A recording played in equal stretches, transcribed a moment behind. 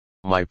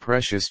My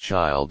precious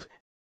child,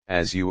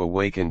 as you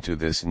awaken to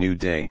this new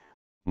day,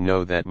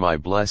 know that my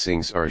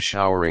blessings are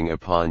showering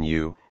upon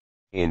you,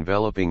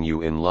 enveloping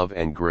you in love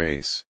and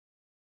grace.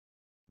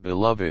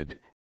 Beloved,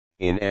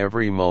 in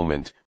every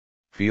moment,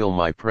 feel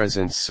my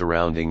presence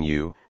surrounding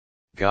you,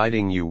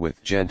 guiding you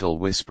with gentle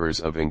whispers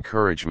of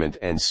encouragement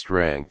and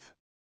strength.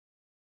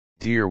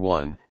 Dear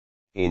one,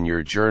 in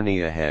your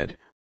journey ahead,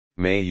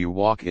 may you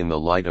walk in the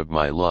light of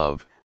my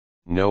love,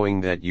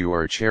 knowing that you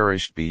are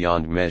cherished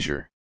beyond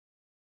measure.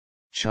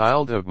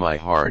 Child of my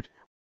heart,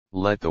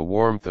 let the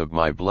warmth of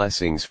my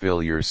blessings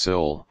fill your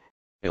soul,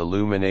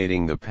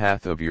 illuminating the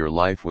path of your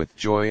life with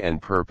joy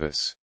and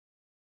purpose.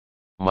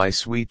 My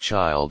sweet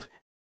child,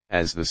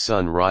 as the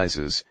sun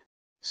rises,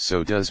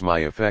 so does my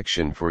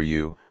affection for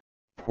you,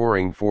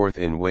 pouring forth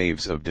in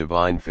waves of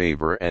divine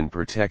favor and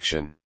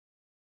protection.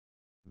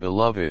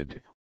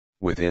 Beloved,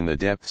 within the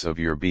depths of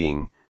your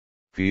being,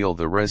 feel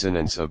the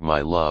resonance of my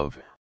love,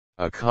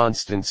 a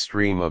constant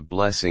stream of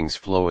blessings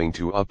flowing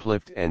to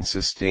uplift and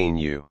sustain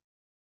you.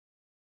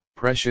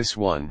 Precious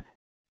one,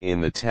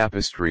 in the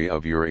tapestry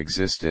of your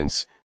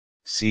existence,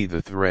 see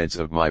the threads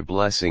of my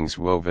blessings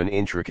woven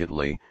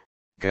intricately,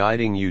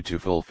 guiding you to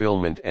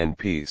fulfillment and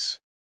peace.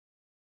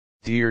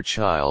 Dear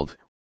child,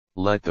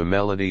 let the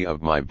melody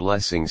of my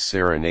blessings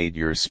serenade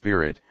your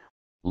spirit,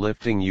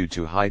 lifting you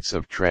to heights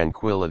of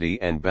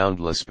tranquility and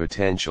boundless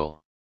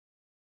potential.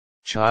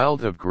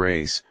 Child of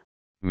grace,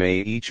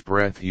 may each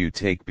breath you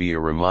take be a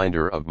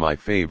reminder of my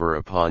favor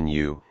upon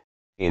you,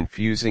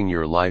 infusing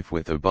your life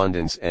with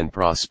abundance and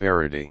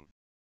prosperity.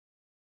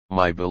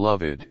 My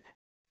beloved,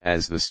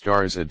 as the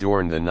stars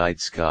adorn the night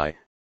sky,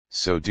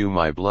 so do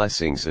my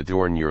blessings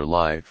adorn your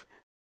life,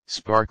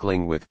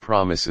 sparkling with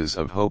promises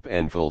of hope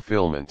and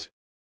fulfillment.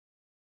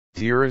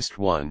 Dearest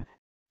one,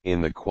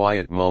 in the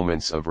quiet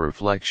moments of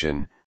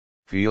reflection,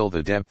 feel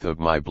the depth of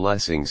my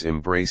blessings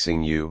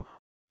embracing you,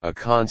 a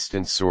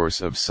constant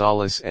source of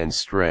solace and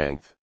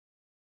strength.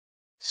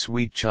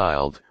 Sweet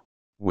child,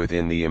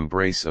 within the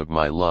embrace of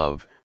my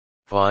love,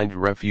 find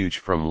refuge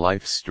from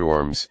life's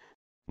storms,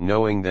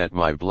 knowing that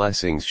my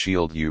blessings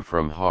shield you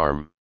from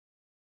harm.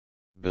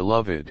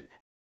 Beloved,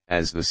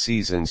 as the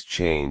seasons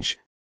change,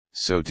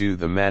 so do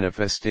the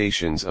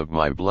manifestations of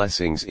my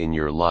blessings in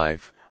your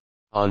life,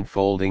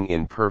 unfolding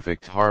in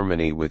perfect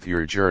harmony with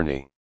your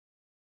journey.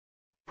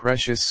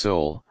 Precious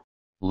soul,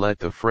 let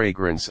the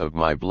fragrance of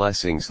my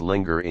blessings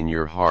linger in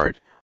your heart,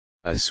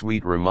 a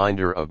sweet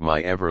reminder of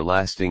my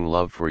everlasting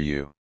love for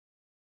you.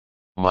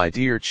 My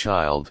dear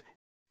child,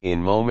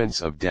 in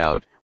moments of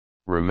doubt,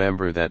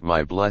 remember that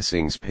my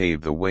blessings pave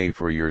the way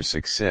for your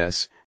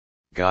success,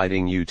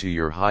 guiding you to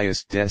your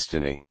highest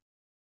destiny.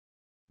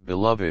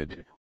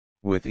 Beloved,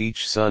 with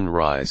each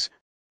sunrise,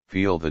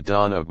 feel the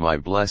dawn of my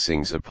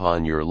blessings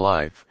upon your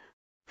life,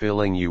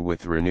 filling you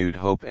with renewed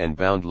hope and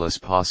boundless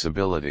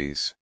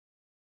possibilities.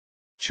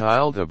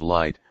 Child of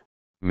light,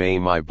 may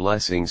my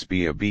blessings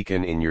be a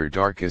beacon in your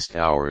darkest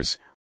hours,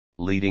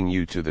 leading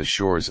you to the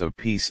shores of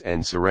peace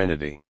and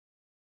serenity.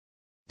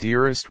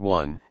 Dearest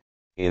one,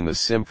 in the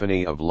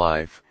symphony of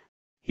life,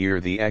 hear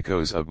the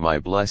echoes of my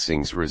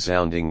blessings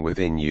resounding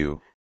within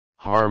you,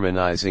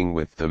 harmonizing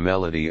with the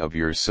melody of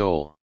your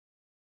soul.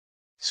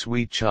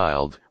 Sweet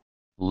child,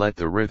 let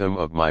the rhythm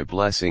of my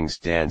blessings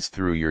dance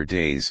through your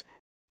days,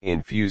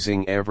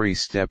 infusing every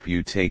step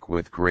you take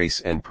with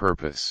grace and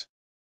purpose.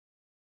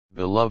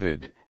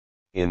 Beloved,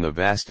 in the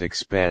vast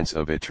expanse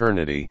of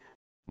eternity,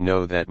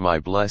 know that my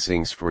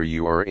blessings for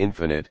you are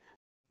infinite,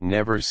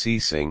 never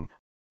ceasing,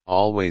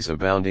 always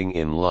abounding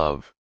in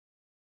love.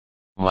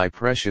 My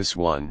precious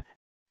one,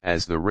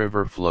 as the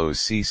river flows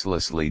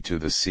ceaselessly to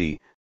the sea,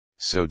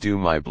 so do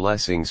my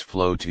blessings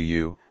flow to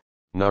you,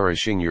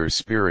 nourishing your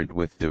spirit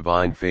with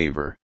divine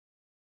favor.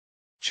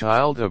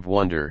 Child of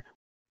wonder,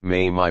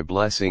 may my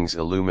blessings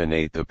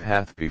illuminate the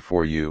path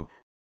before you,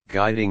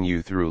 guiding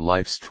you through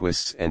life's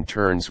twists and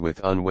turns with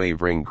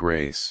unwavering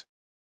grace.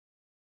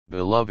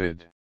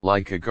 Beloved,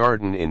 like a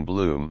garden in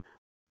bloom,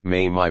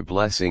 may my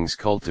blessings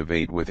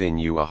cultivate within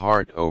you a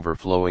heart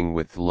overflowing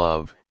with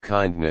love,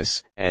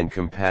 kindness, and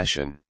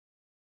compassion.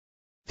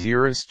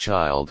 Dearest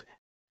child,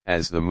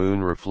 as the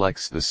moon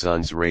reflects the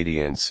sun's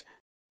radiance,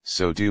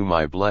 so do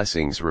my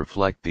blessings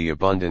reflect the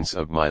abundance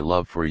of my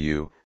love for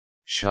you,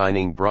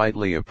 shining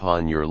brightly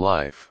upon your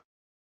life.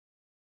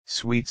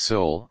 Sweet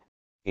soul,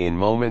 in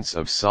moments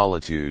of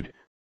solitude,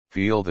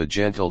 feel the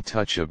gentle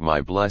touch of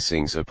my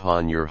blessings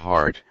upon your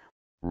heart,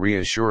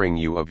 reassuring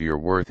you of your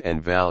worth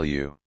and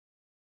value.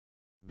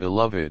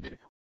 Beloved,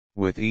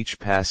 with each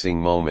passing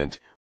moment,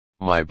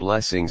 my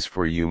blessings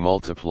for you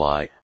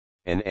multiply,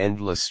 an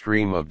endless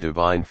stream of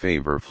divine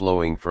favor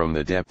flowing from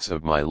the depths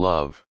of my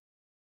love.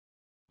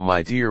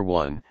 My dear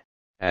one,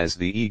 as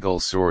the eagle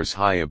soars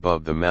high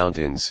above the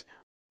mountains,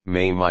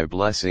 may my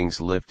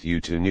blessings lift you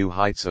to new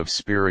heights of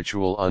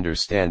spiritual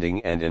understanding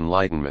and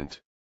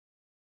enlightenment.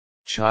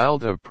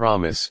 Child of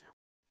promise,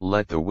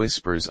 let the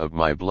whispers of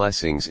my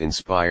blessings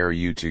inspire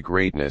you to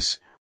greatness,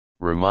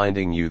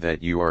 reminding you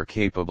that you are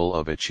capable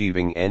of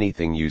achieving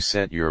anything you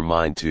set your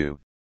mind to.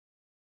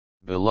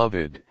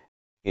 Beloved,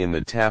 In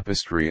the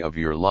tapestry of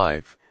your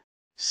life,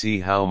 see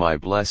how my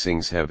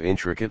blessings have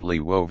intricately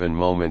woven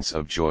moments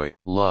of joy,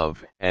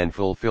 love, and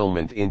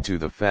fulfillment into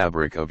the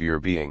fabric of your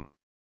being.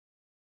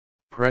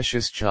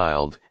 Precious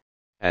child,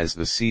 as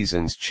the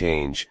seasons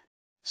change,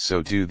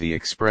 so do the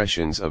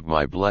expressions of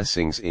my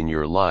blessings in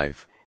your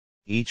life,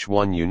 each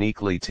one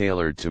uniquely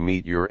tailored to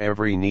meet your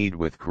every need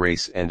with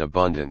grace and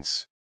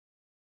abundance.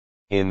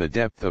 In the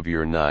depth of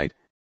your night,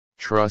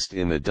 trust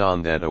in the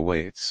dawn that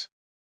awaits.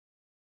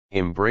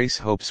 Embrace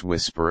hope's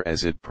whisper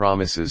as it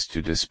promises to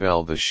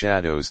dispel the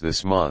shadows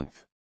this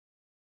month.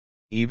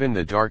 Even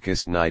the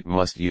darkest night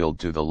must yield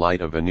to the light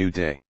of a new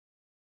day.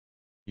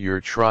 Your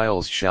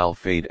trials shall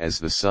fade as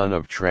the sun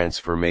of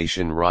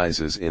transformation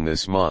rises in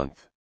this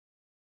month.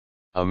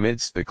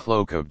 Amidst the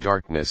cloak of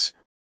darkness,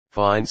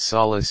 find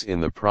solace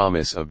in the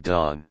promise of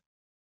dawn.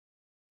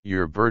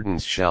 Your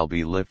burdens shall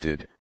be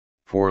lifted,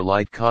 for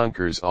light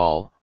conquers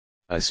all,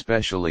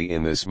 especially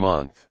in this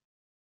month.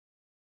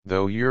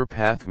 Though your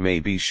path may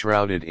be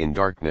shrouded in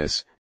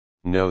darkness,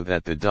 know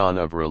that the dawn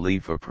of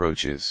relief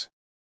approaches.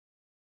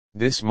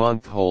 This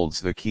month holds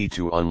the key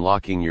to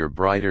unlocking your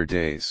brighter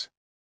days.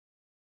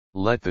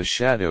 Let the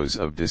shadows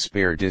of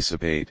despair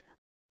dissipate,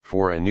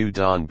 for a new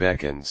dawn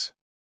beckons.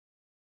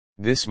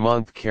 This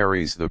month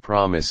carries the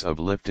promise of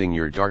lifting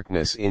your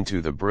darkness into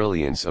the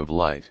brilliance of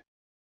light.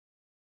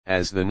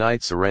 As the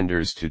night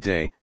surrenders to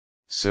day,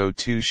 so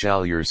too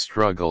shall your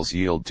struggles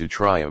yield to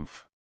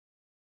triumph.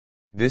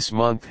 This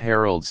month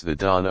heralds the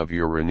dawn of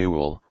your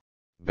renewal,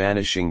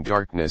 banishing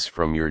darkness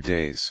from your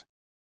days.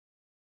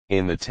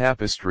 In the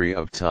tapestry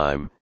of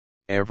time,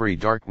 every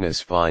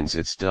darkness finds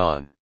its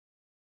dawn.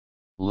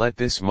 Let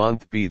this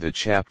month be the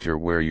chapter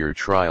where your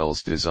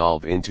trials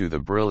dissolve into the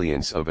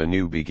brilliance of a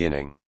new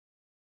beginning.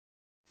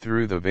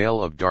 Through the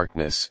veil of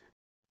darkness,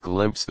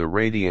 glimpse the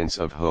radiance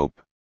of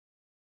hope.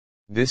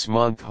 This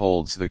month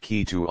holds the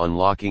key to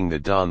unlocking the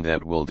dawn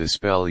that will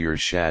dispel your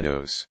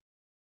shadows.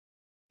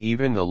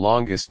 Even the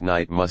longest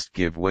night must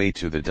give way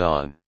to the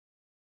dawn.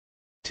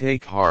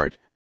 Take heart,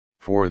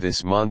 for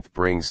this month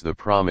brings the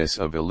promise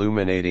of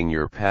illuminating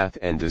your path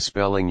and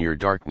dispelling your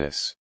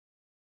darkness.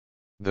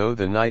 Though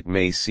the night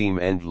may seem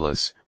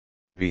endless,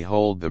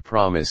 behold the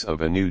promise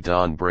of a new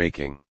dawn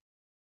breaking.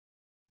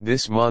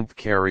 This month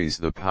carries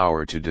the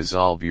power to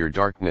dissolve your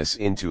darkness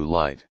into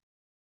light.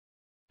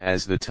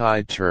 As the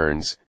tide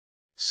turns,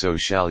 so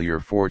shall your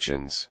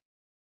fortunes.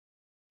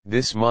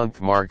 This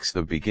month marks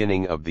the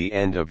beginning of the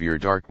end of your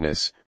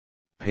darkness,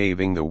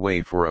 paving the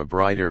way for a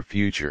brighter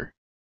future.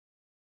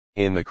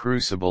 In the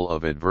crucible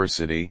of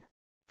adversity,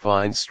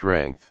 find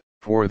strength,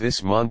 for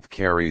this month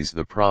carries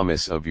the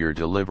promise of your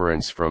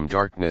deliverance from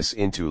darkness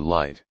into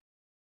light.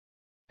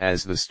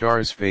 As the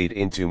stars fade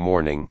into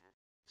morning,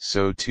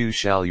 so too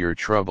shall your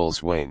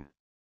troubles wane.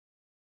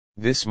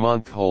 This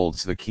month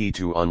holds the key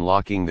to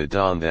unlocking the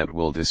dawn that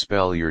will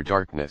dispel your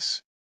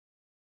darkness.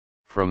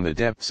 From the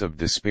depths of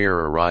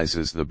despair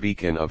arises the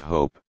beacon of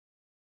hope.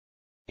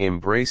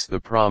 Embrace the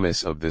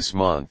promise of this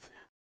month,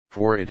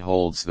 for it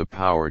holds the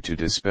power to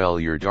dispel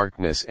your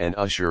darkness and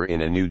usher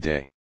in a new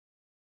day.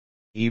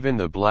 Even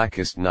the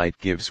blackest night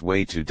gives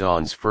way to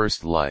dawn's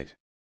first light.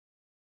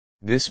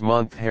 This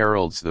month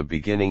heralds the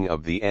beginning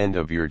of the end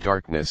of your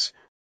darkness,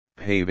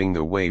 paving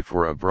the way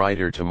for a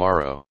brighter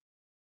tomorrow.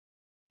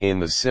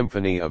 In the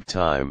symphony of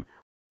time,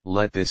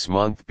 let this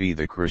month be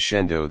the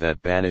crescendo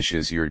that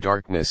banishes your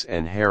darkness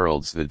and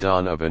heralds the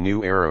dawn of a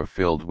new era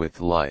filled with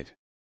light.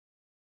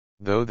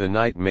 Though the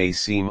night may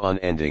seem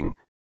unending,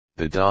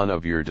 the dawn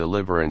of your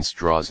deliverance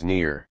draws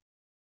near.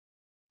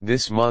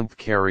 This month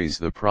carries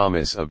the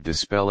promise of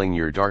dispelling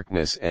your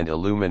darkness and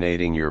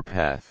illuminating your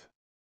path.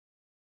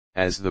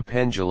 As the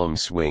pendulum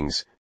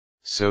swings,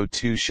 so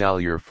too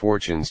shall your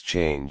fortunes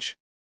change.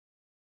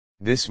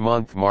 This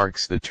month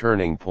marks the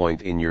turning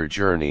point in your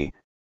journey,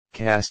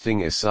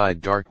 casting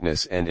aside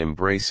darkness and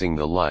embracing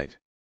the light.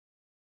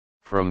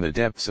 From the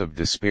depths of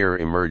despair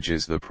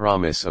emerges the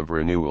promise of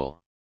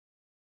renewal.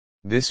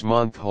 This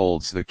month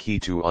holds the key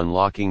to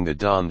unlocking the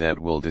dawn that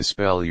will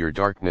dispel your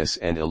darkness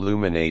and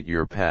illuminate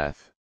your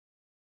path.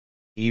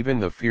 Even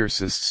the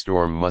fiercest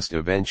storm must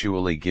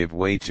eventually give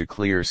way to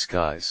clear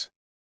skies.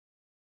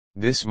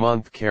 This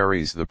month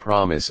carries the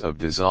promise of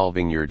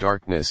dissolving your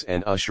darkness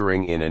and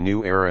ushering in a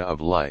new era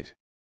of light.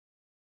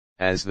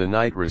 As the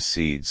night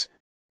recedes,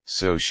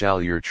 so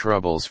shall your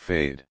troubles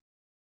fade.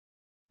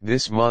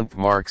 This month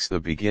marks the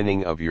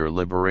beginning of your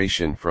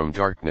liberation from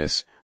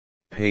darkness,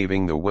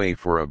 paving the way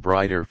for a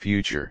brighter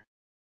future.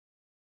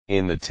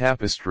 In the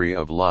tapestry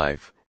of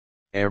life,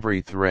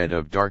 every thread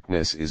of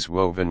darkness is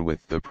woven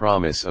with the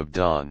promise of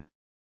dawn.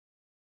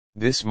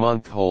 This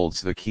month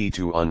holds the key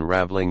to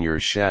unraveling your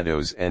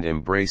shadows and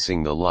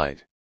embracing the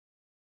light.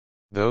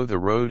 Though the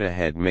road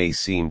ahead may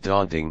seem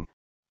daunting,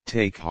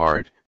 take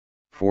heart,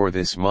 for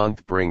this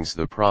month brings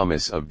the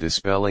promise of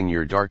dispelling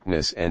your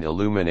darkness and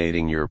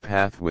illuminating your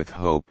path with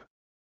hope.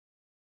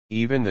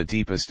 Even the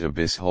deepest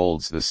abyss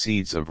holds the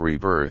seeds of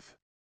rebirth.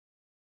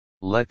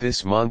 Let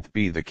this month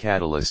be the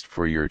catalyst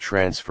for your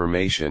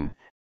transformation,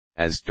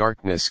 as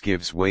darkness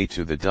gives way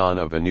to the dawn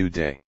of a new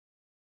day.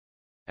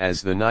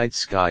 As the night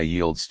sky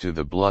yields to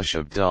the blush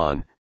of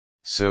dawn,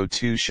 so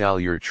too shall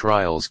your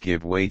trials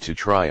give way to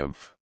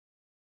triumph.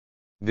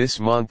 This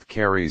month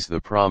carries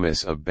the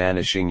promise of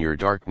banishing your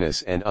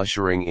darkness and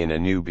ushering in a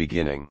new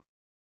beginning.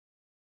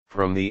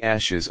 From the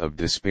ashes of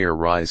despair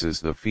rises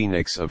the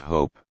phoenix of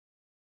hope.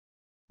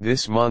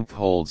 This month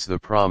holds the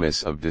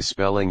promise of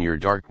dispelling your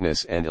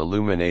darkness and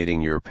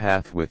illuminating your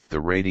path with the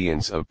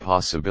radiance of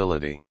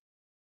possibility.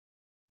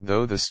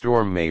 Though the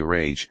storm may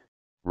rage,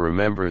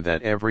 remember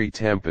that every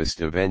tempest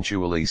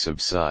eventually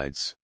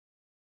subsides.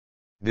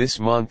 This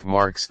month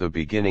marks the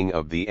beginning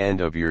of the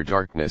end of your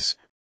darkness,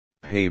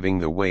 paving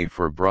the way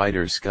for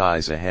brighter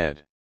skies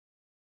ahead.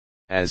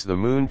 As the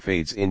moon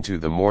fades into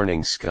the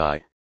morning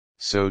sky,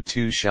 so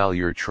too shall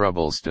your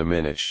troubles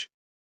diminish.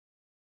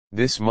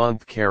 This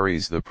month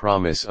carries the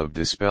promise of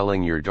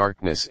dispelling your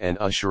darkness and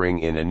ushering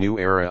in a new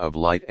era of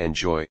light and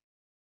joy.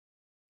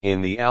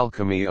 In the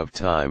alchemy of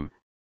time,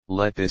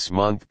 let this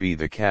month be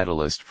the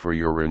catalyst for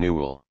your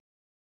renewal.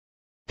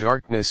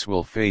 Darkness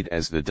will fade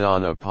as the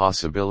dawn of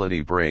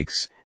possibility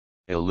breaks,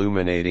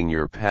 illuminating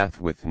your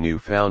path with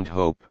newfound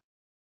hope.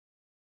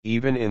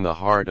 Even in the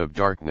heart of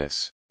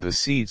darkness, the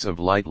seeds of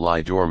light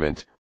lie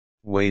dormant,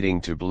 waiting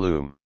to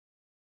bloom.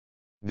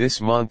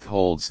 This month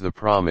holds the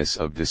promise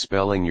of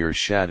dispelling your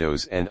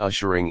shadows and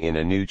ushering in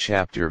a new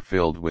chapter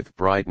filled with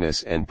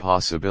brightness and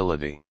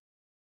possibility.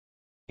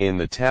 In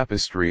the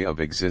tapestry of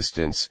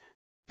existence,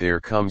 there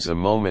comes a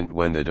moment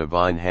when the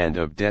divine hand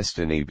of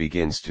destiny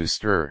begins to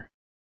stir.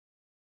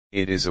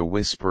 It is a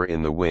whisper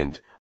in the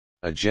wind,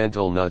 a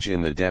gentle nudge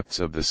in the depths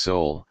of the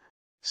soul,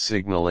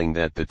 signaling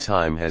that the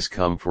time has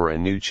come for a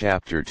new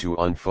chapter to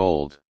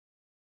unfold.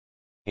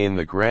 In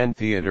the grand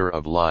theater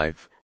of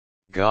life,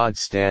 God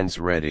stands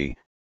ready,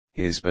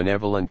 His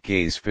benevolent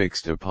gaze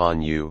fixed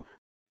upon you,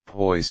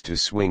 poised to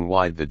swing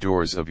wide the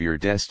doors of your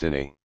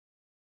destiny.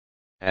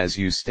 As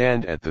you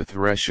stand at the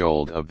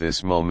threshold of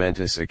this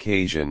momentous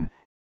occasion,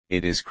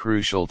 it is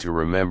crucial to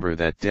remember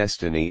that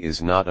destiny is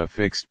not a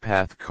fixed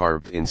path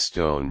carved in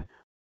stone,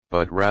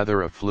 but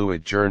rather a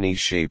fluid journey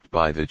shaped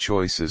by the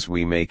choices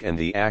we make and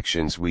the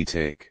actions we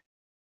take.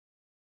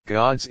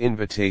 God's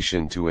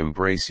invitation to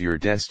embrace your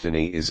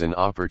destiny is an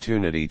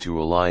opportunity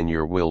to align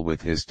your will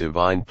with His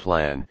divine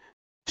plan,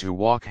 to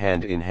walk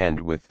hand in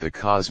hand with the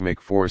cosmic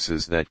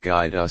forces that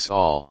guide us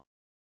all.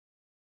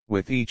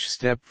 With each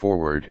step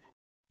forward,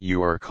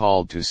 you are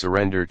called to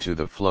surrender to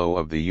the flow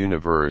of the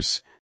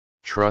universe,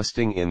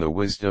 trusting in the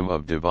wisdom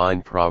of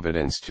divine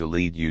providence to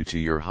lead you to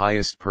your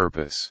highest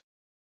purpose.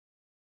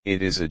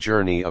 It is a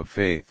journey of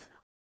faith,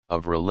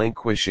 of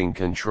relinquishing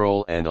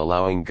control and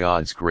allowing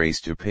God's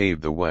grace to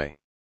pave the way.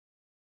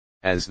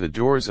 As the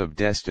doors of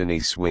destiny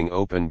swing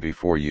open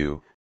before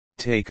you,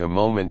 take a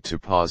moment to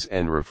pause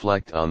and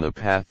reflect on the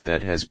path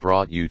that has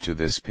brought you to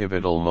this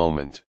pivotal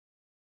moment.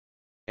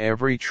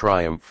 Every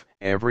triumph,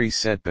 every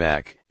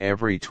setback,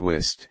 every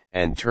twist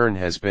and turn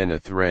has been a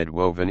thread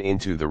woven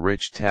into the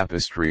rich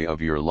tapestry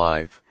of your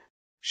life,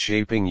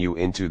 shaping you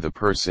into the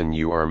person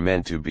you are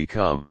meant to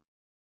become.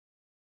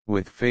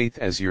 With faith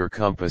as your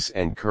compass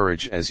and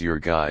courage as your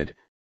guide,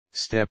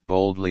 step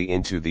boldly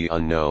into the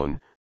unknown,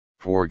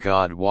 for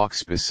God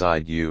walks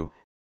beside you,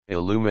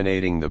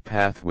 illuminating the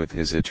path with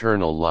His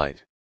eternal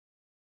light.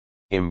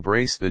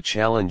 Embrace the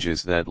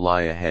challenges that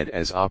lie ahead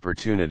as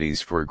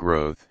opportunities for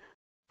growth,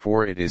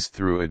 for it is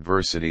through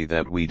adversity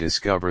that we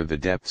discover the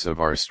depths of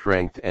our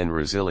strength and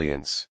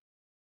resilience.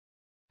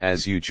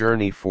 As you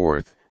journey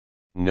forth,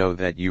 know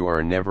that you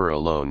are never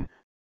alone,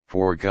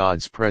 for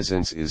God's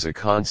presence is a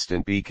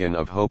constant beacon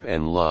of hope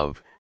and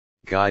love,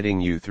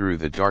 guiding you through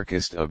the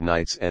darkest of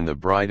nights and the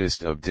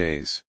brightest of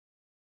days.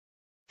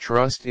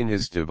 Trust in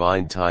His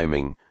divine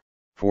timing,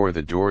 for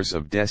the doors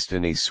of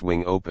destiny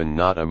swing open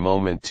not a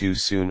moment too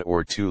soon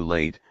or too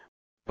late,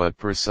 but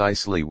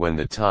precisely when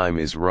the time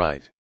is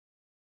right.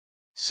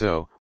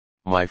 So,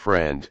 my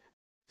friend,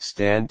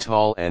 stand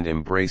tall and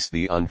embrace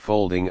the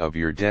unfolding of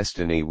your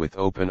destiny with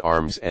open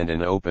arms and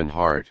an open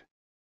heart.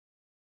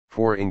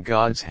 For in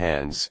God's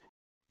hands,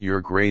 your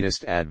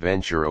greatest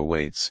adventure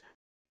awaits,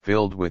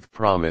 filled with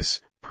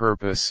promise,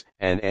 purpose,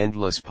 and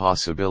endless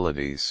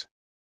possibilities.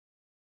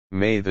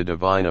 May the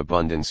divine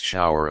abundance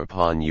shower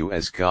upon you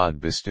as God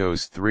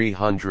bestows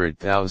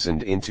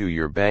 300,000 into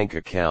your bank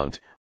account,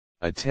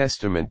 a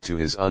testament to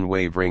His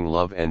unwavering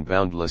love and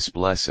boundless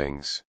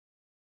blessings.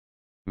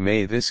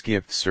 May this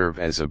gift serve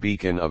as a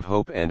beacon of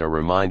hope and a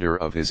reminder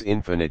of His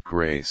infinite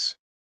grace.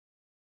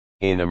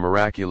 In a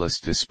miraculous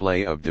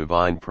display of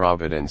divine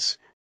providence,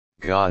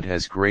 God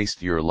has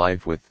graced your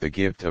life with the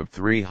gift of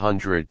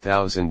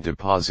 300,000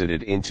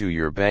 deposited into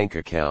your bank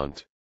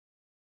account.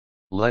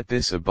 Let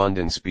this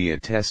abundance be a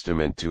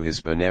testament to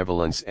His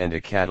benevolence and a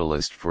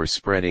catalyst for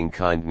spreading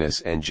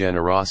kindness and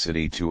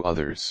generosity to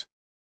others.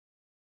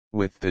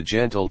 With the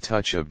gentle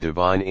touch of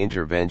divine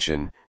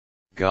intervention,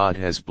 God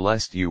has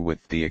blessed you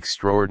with the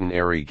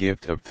extraordinary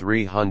gift of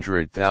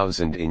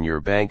 300,000 in your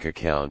bank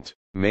account.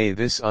 May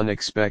this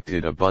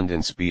unexpected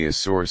abundance be a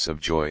source of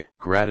joy,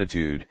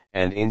 gratitude,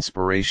 and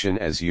inspiration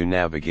as you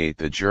navigate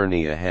the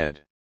journey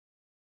ahead.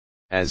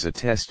 As a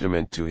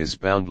testament to his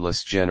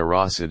boundless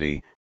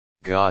generosity,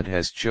 God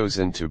has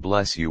chosen to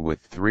bless you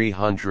with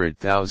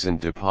 300,000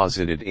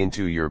 deposited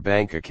into your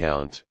bank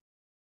account.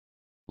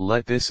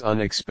 Let this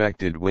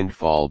unexpected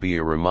windfall be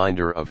a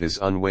reminder of his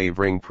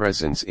unwavering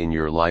presence in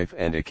your life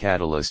and a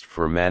catalyst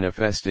for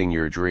manifesting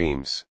your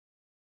dreams.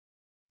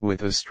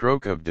 With a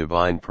stroke of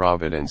divine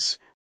providence,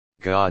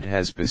 God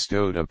has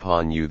bestowed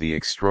upon you the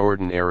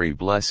extraordinary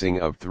blessing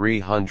of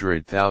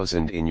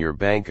 300,000 in your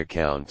bank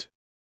account.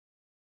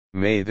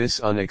 May this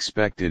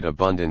unexpected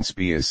abundance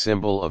be a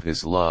symbol of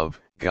his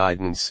love,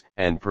 guidance,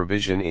 and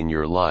provision in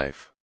your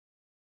life.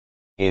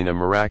 In a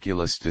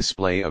miraculous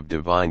display of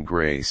divine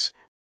grace,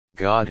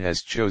 God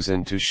has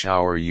chosen to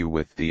shower you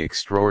with the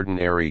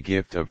extraordinary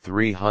gift of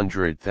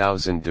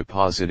 300,000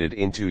 deposited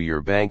into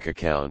your bank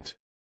account.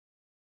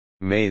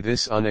 May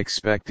this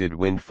unexpected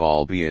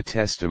windfall be a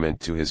testament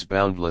to his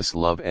boundless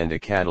love and a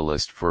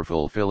catalyst for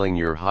fulfilling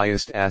your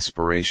highest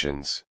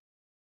aspirations.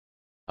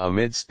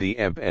 Amidst the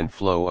ebb and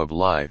flow of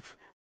life,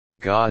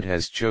 God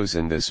has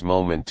chosen this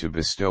moment to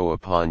bestow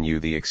upon you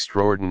the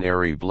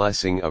extraordinary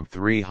blessing of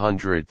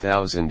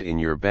 300,000 in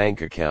your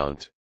bank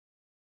account.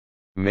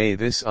 May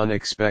this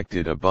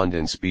unexpected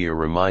abundance be a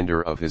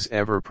reminder of his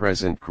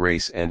ever-present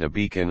grace and a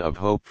beacon of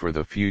hope for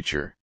the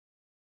future.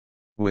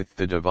 With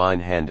the divine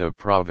hand of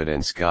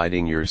providence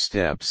guiding your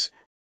steps,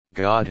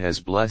 God has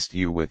blessed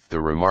you with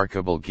the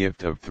remarkable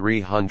gift of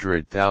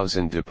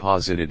 300,000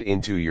 deposited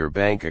into your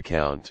bank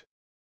account.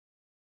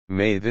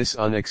 May this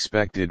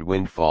unexpected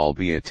windfall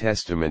be a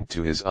testament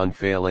to his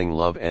unfailing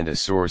love and a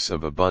source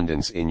of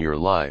abundance in your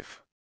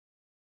life.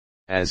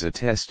 As a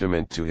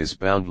testament to his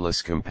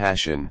boundless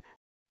compassion,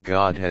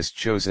 God has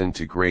chosen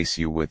to grace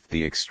you with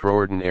the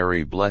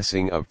extraordinary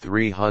blessing of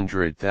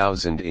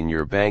 300,000 in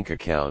your bank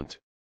account.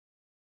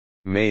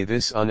 May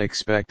this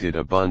unexpected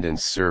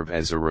abundance serve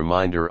as a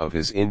reminder of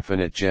his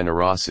infinite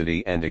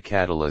generosity and a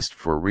catalyst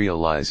for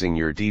realizing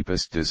your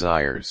deepest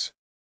desires.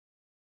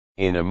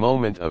 In a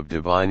moment of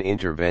divine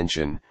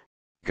intervention,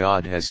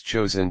 God has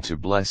chosen to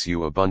bless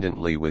you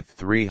abundantly with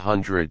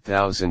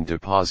 300,000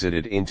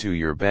 deposited into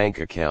your bank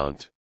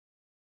account.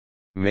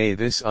 May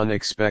this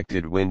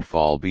unexpected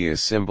windfall be a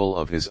symbol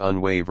of his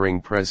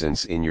unwavering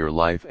presence in your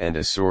life and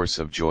a source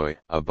of joy,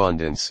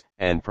 abundance,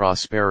 and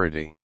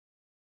prosperity.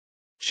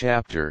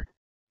 Chapter: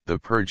 The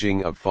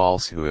Purging of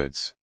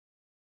Falsehoods.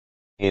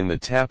 In the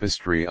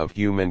tapestry of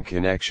human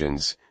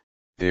connections,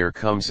 there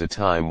comes a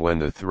time when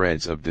the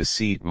threads of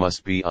deceit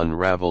must be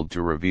unraveled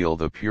to reveal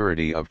the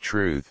purity of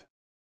truth.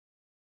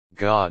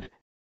 God,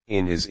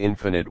 in his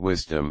infinite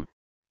wisdom,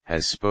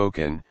 has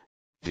spoken,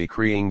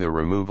 decreeing the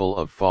removal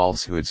of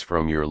falsehoods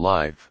from your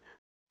life,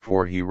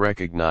 for he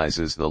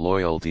recognizes the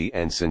loyalty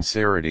and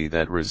sincerity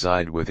that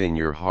reside within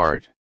your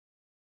heart.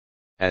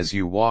 As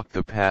you walk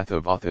the path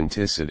of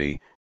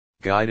authenticity,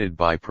 guided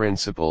by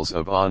principles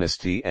of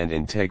honesty and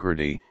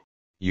integrity,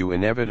 you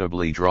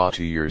inevitably draw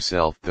to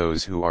yourself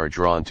those who are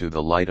drawn to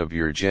the light of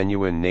your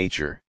genuine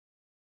nature.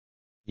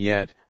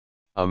 Yet,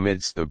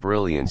 amidst the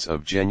brilliance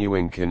of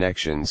genuine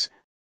connections,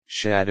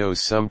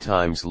 shadows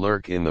sometimes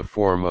lurk in the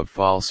form of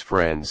false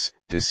friends,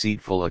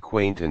 deceitful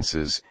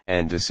acquaintances,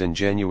 and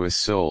disingenuous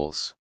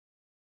souls.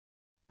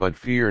 But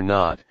fear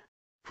not,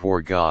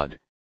 for God,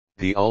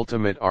 the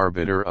ultimate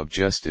arbiter of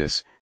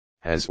justice,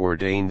 has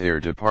ordained their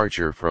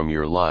departure from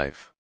your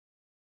life.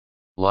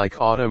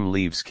 Like autumn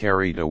leaves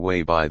carried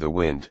away by the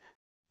wind,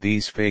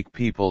 these fake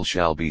people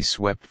shall be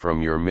swept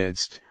from your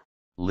midst,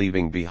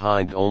 leaving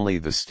behind only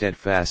the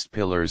steadfast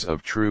pillars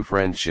of true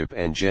friendship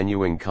and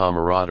genuine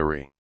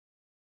camaraderie.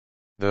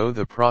 Though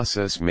the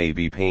process may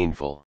be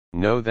painful,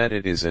 know that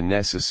it is a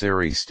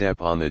necessary step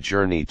on the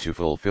journey to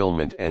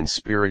fulfillment and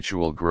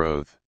spiritual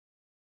growth.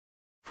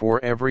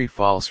 For every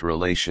false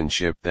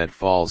relationship that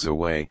falls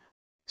away,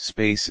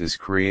 space is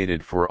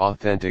created for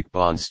authentic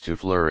bonds to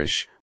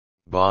flourish,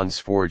 bonds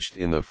forged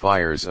in the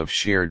fires of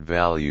shared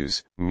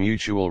values,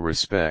 mutual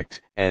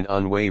respect, and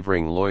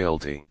unwavering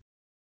loyalty.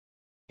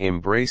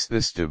 Embrace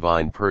this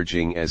divine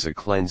purging as a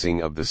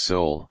cleansing of the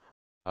soul,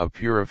 a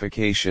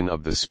purification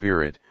of the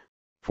spirit,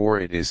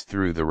 for it is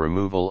through the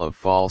removal of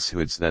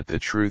falsehoods that the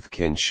truth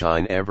can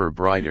shine ever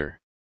brighter.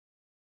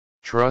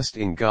 Trust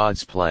in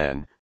God's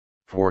plan,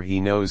 for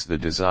he knows the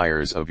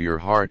desires of your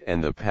heart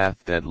and the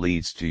path that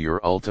leads to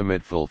your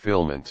ultimate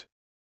fulfillment.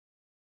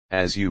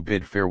 As you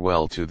bid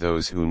farewell to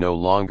those who no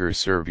longer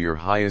serve your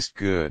highest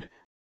good,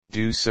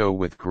 do so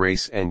with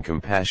grace and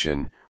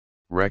compassion,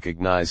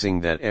 recognizing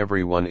that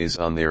everyone is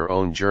on their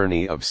own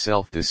journey of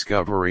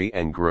self-discovery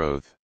and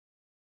growth.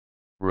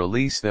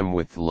 Release them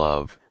with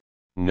love,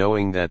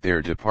 knowing that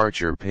their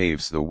departure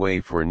paves the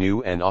way for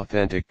new and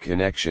authentic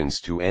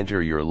connections to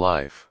enter your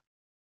life.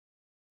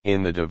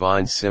 In the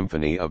divine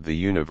symphony of the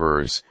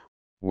universe,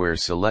 where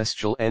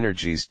celestial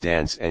energies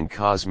dance and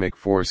cosmic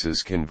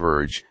forces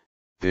converge,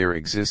 there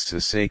exists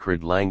a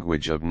sacred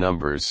language of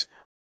numbers,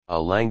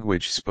 a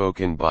language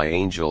spoken by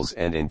angels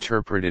and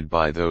interpreted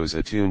by those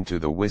attuned to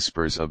the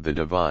whispers of the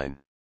divine.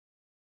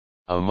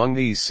 Among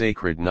these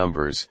sacred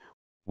numbers,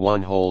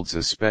 one holds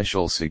a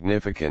special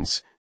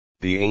significance,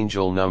 The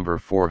angel number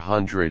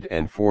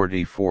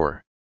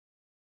 444.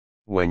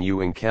 When you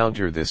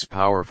encounter this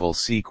powerful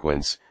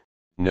sequence,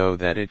 know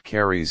that it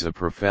carries a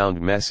profound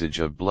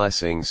message of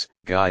blessings,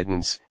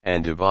 guidance,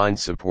 and divine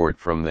support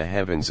from the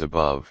heavens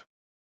above.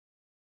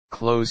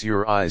 Close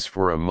your eyes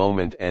for a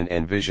moment and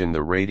envision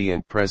the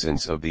radiant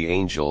presence of the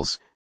angels,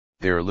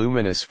 their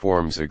luminous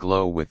forms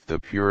aglow with the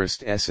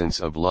purest essence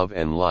of love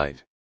and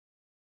light.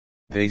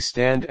 They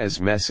stand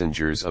as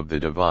messengers of the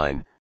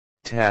divine,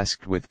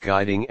 tasked with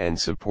guiding and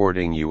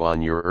supporting you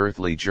on your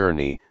earthly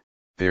journey,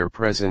 their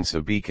presence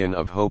a beacon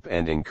of hope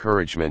and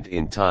encouragement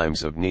in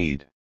times of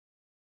need.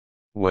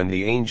 When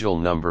the angel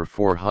number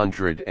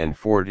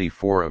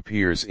 444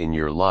 appears in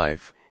your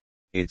life,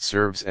 it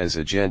serves as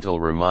a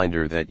gentle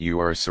reminder that you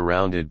are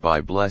surrounded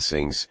by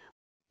blessings,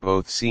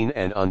 both seen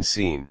and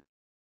unseen.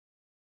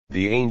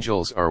 The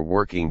angels are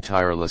working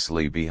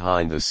tirelessly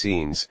behind the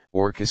scenes,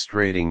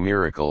 orchestrating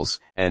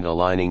miracles and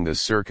aligning the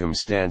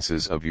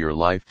circumstances of your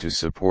life to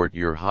support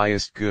your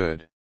highest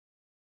good.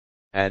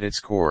 At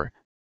its core,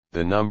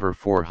 the number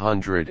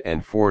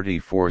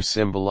 444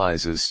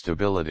 symbolizes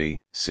stability,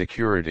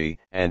 security,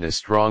 and a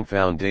strong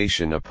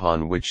foundation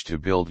upon which to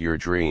build your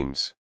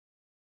dreams.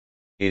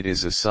 It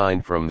is a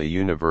sign from the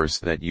universe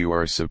that you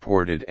are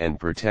supported and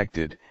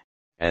protected,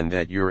 and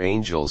that your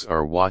angels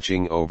are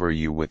watching over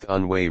you with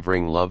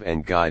unwavering love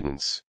and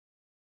guidance.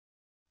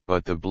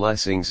 But the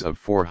blessings of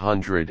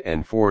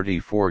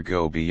 444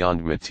 go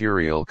beyond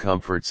material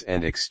comforts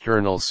and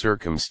external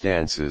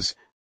circumstances,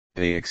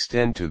 they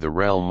extend to the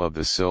realm of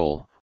the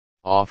soul,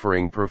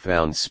 offering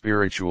profound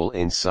spiritual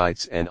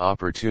insights and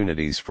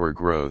opportunities for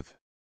growth.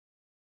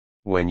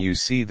 When you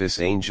see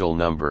this angel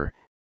number,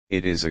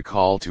 it is a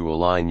call to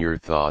align your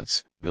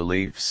thoughts,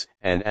 beliefs,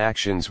 and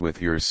actions with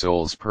your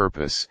soul's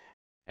purpose,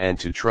 and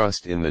to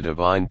trust in the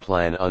divine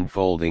plan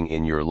unfolding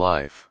in your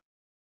life.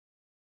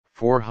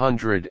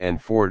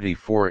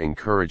 444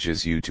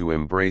 encourages you to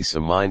embrace a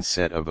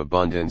mindset of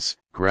abundance,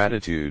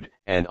 gratitude,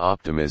 and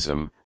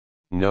optimism,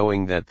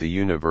 knowing that the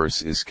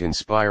universe is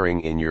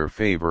conspiring in your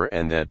favor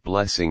and that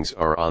blessings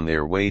are on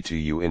their way to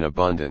you in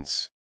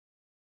abundance.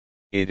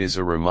 It is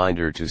a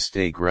reminder to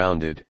stay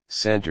grounded,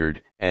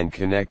 centered, and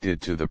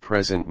connected to the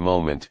present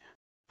moment,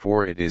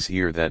 for it is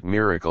here that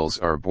miracles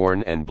are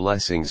born and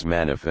blessings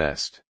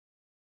manifest.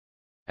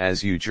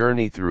 As you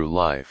journey through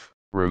life,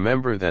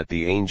 remember that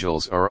the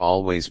angels are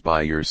always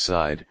by your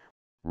side,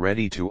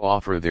 ready to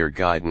offer their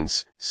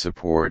guidance,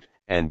 support,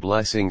 and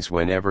blessings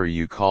whenever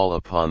you call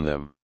upon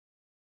them.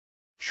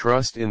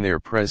 Trust in their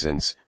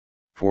presence,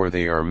 for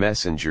they are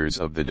messengers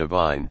of the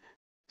divine,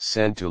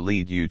 sent to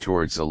lead you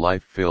towards a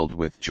life filled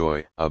with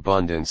joy,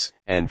 abundance,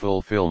 and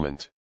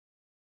fulfillment.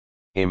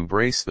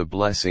 Embrace the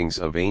blessings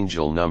of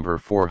angel number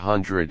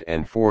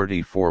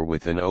 444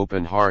 with an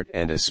open heart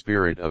and a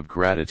spirit of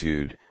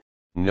gratitude,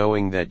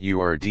 knowing that you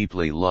are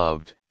deeply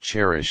loved,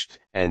 cherished,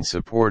 and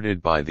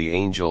supported by the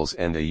angels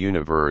and the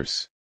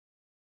universe.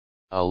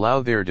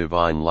 Allow their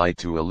divine light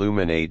to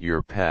illuminate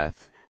your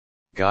path,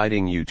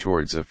 guiding you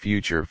towards a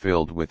future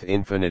filled with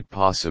infinite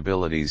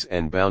possibilities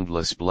and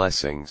boundless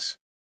blessings.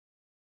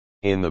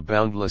 In the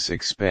boundless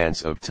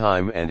expanse of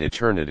time and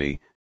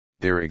eternity,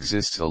 there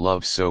exists a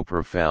love so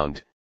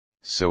profound,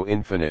 so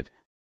infinite,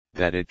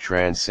 that it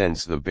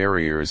transcends the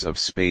barriers of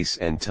space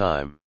and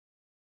time.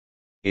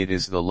 It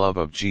is the love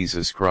of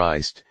Jesus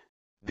Christ,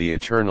 the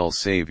eternal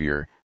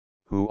Savior,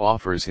 who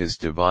offers His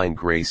divine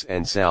grace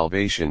and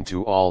salvation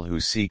to all who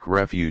seek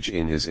refuge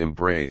in His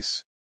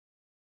embrace.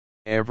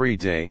 Every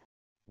day,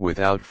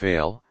 without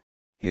fail,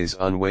 His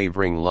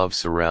unwavering love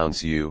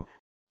surrounds you,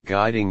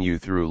 guiding you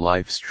through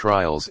life's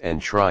trials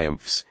and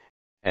triumphs,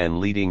 and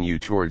leading you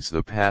towards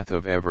the path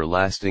of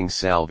everlasting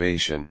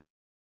salvation.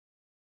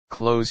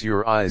 Close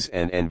your eyes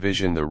and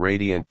envision the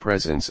radiant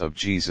presence of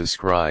Jesus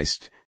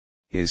Christ,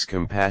 His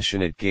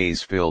compassionate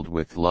gaze filled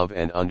with love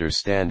and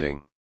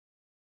understanding.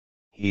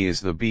 He is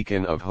the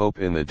beacon of hope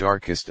in the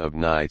darkest of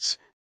nights,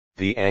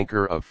 the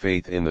anchor of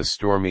faith in the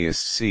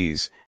stormiest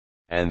seas,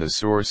 and the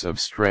source of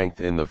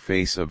strength in the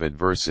face of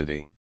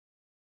adversity.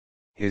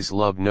 His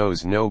love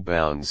knows no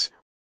bounds,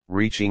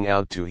 reaching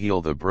out to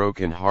heal the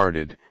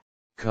broken-hearted,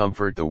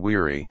 comfort the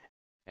weary,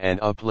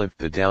 and uplift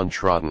the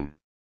downtrodden.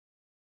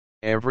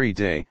 Every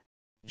day,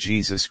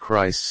 Jesus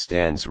Christ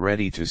stands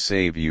ready to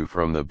save you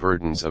from the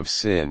burdens of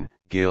sin,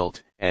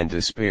 guilt, and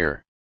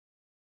despair.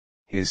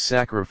 His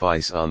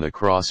sacrifice on the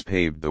cross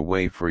paved the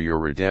way for your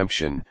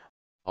redemption,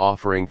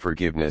 offering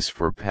forgiveness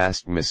for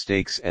past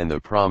mistakes and the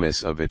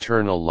promise of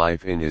eternal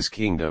life in His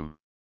kingdom.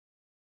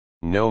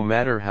 No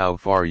matter how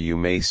far you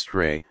may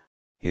stray,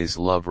 His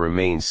love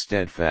remains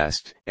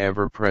steadfast,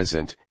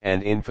 ever-present,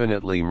 and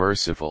infinitely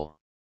merciful.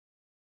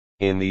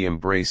 In the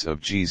embrace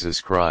of Jesus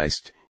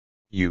Christ,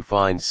 you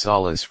find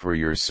solace for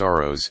your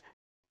sorrows,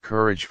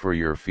 courage for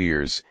your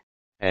fears,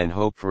 and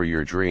hope for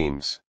your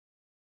dreams.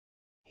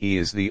 He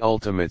is the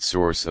ultimate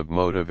source of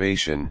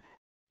motivation,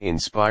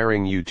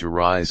 inspiring you to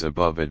rise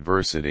above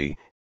adversity,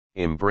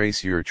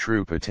 embrace your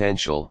true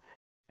potential,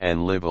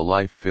 and live a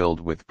life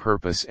filled with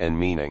purpose and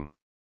meaning.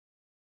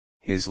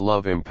 His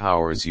love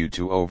empowers you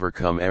to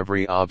overcome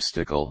every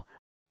obstacle,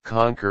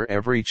 conquer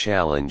every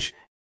challenge,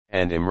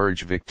 and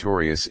emerge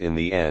victorious in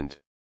the end.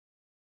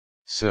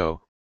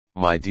 So,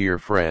 my dear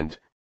friend,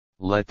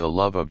 let the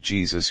love of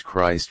Jesus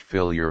Christ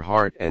fill your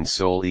heart and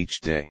soul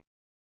each day.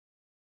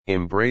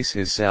 Embrace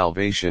His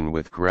salvation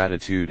with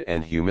gratitude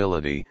and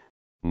humility,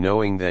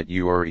 knowing that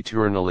you are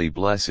eternally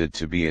blessed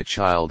to be a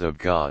child of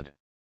God.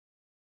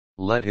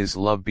 Let His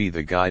love be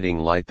the guiding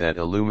light that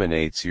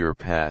illuminates your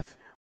path,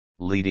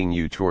 leading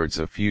you towards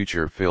a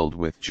future filled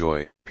with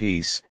joy,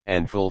 peace,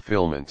 and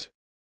fulfillment.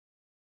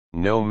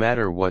 No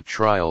matter what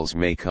trials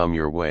may come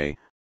your way,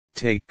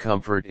 take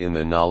comfort in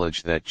the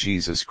knowledge that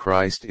Jesus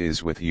Christ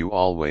is with you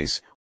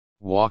always,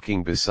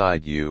 walking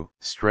beside you,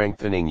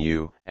 strengthening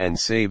you, and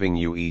saving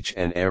you each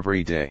and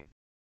every day.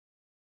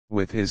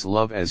 With His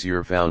love as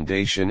your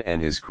foundation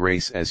and His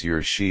grace as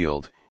your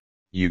shield,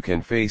 you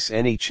can face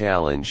any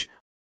challenge,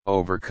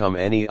 overcome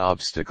any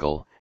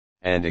obstacle,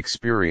 and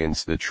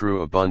experience the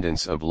true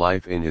abundance of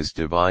life in His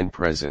divine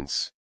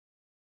presence.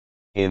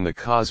 In the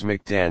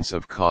cosmic dance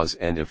of cause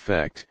and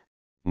effect,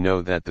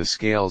 know that the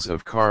scales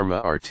of karma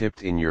are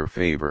tipped in your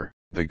favor.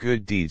 The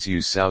good deeds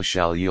you sow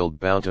shall yield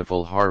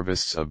bountiful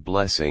harvests of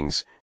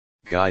blessings,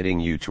 guiding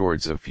you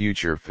towards a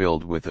future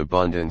filled with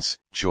abundance,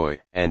 joy,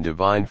 and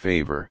divine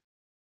favor.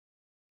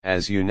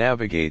 As you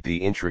navigate the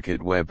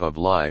intricate web of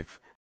life,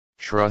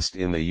 trust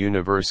in the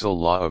universal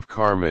law of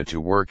karma to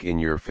work in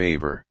your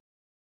favor.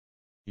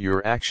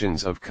 Your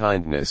actions of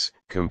kindness,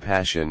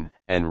 compassion,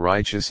 and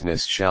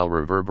righteousness shall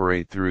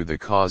reverberate through the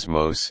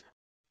cosmos,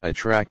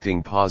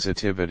 attracting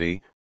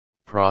positivity,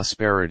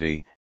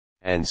 prosperity,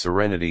 and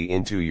serenity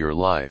into your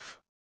life.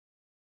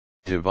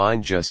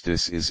 Divine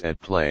justice is at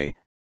play,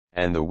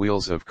 and the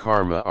wheels of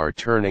karma are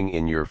turning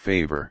in your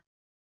favor.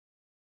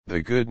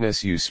 The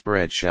goodness you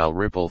spread shall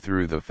ripple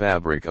through the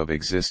fabric of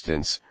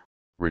existence,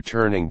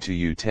 returning to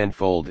you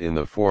tenfold in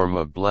the form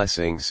of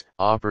blessings,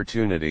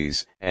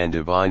 opportunities, and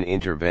divine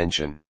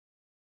intervention.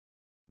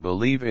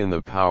 Believe in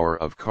the power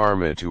of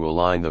karma to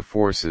align the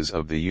forces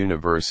of the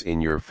universe in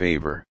your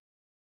favor.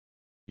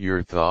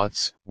 Your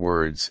thoughts,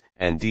 words,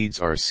 and deeds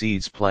are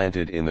seeds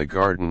planted in the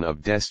garden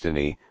of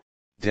destiny,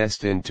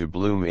 destined to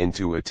bloom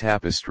into a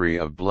tapestry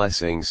of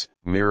blessings,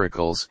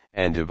 miracles,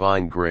 and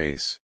divine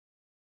grace.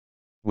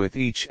 With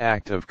each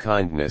act of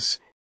kindness,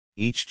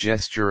 each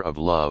gesture of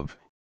love,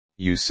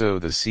 you sow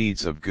the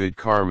seeds of good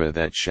karma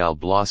that shall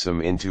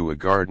blossom into a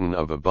garden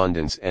of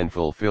abundance and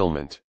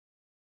fulfillment.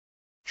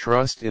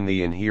 Trust in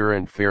the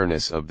inherent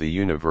fairness of the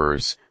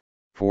universe,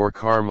 for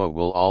karma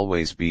will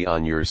always be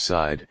on your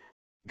side,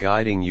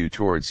 guiding you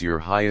towards your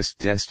highest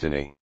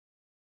destiny.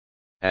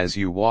 As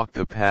you walk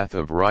the path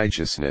of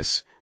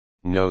righteousness,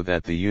 know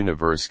that the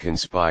universe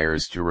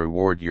conspires to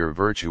reward your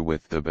virtue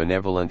with the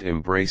benevolent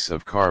embrace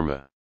of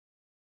karma.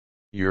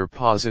 Your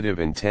positive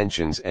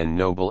intentions and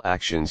noble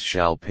actions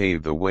shall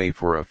pave the way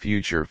for a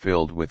future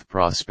filled with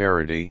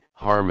prosperity,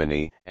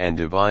 harmony, and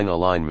divine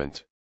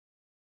alignment.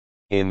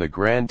 In the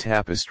grand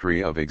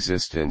tapestry of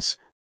existence,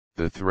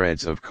 the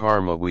threads of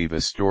karma weave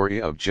a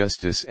story of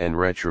justice and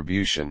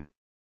retribution.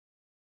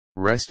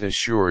 Rest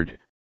assured,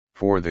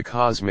 for the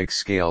cosmic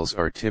scales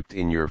are tipped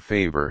in your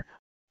favor,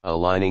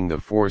 aligning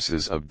the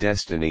forces of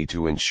destiny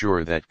to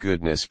ensure that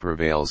goodness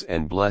prevails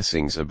and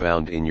blessings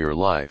abound in your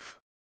life.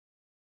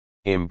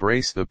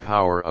 Embrace the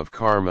power of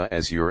karma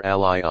as your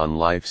ally on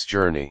life's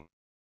journey.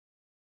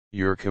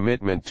 Your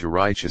commitment to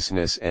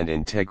righteousness and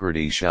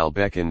integrity shall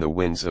beckon the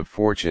winds of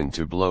fortune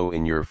to blow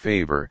in your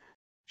favor,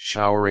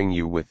 showering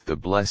you with the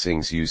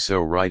blessings you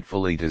so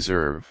rightfully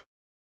deserve.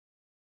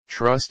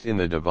 Trust in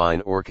the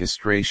divine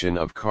orchestration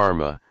of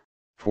karma,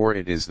 for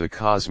it is the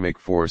cosmic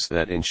force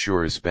that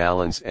ensures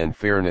balance and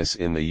fairness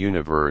in the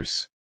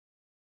universe.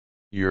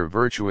 Your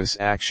virtuous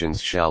actions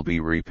shall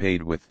be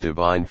repaid with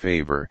divine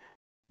favor,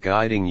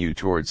 guiding you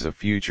towards a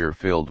future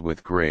filled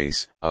with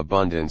grace,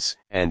 abundance,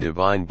 and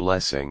divine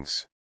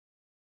blessings.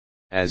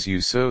 As you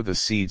sow the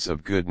seeds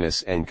of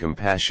goodness and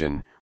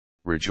compassion,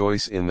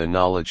 rejoice in the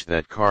knowledge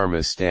that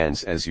karma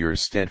stands as your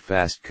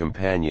steadfast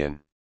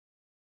companion.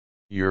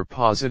 Your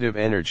positive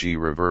energy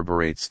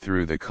reverberates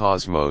through the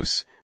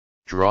cosmos,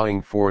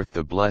 drawing forth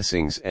the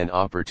blessings and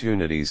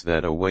opportunities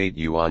that await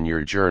you on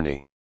your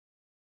journey.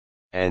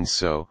 And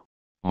so,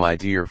 my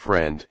dear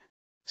friend,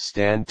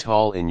 stand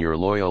tall in your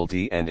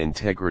loyalty and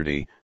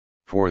integrity,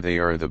 for they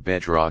are the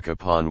bedrock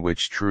upon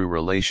which true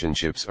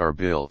relationships are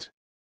built.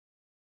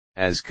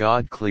 As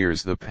God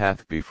clears the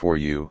path before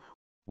you,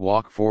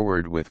 walk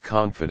forward with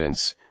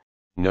confidence,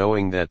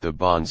 knowing that the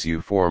bonds you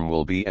form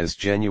will be as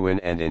genuine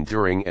and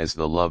enduring as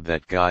the love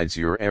that guides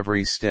your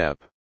every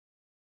step.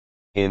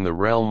 In the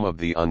realm of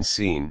the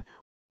unseen,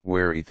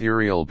 where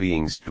ethereal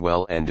beings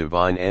dwell and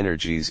divine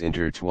energies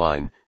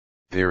intertwine,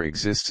 there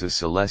exists a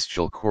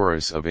celestial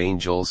chorus of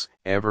angels,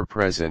 ever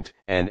present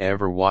and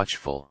ever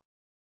watchful.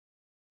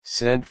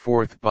 Sent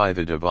forth by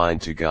the divine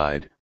to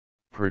guide,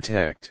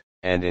 protect,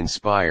 and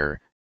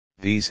inspire,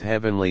 these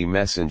heavenly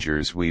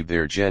messengers weave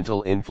their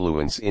gentle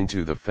influence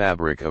into the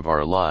fabric of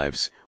our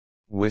lives,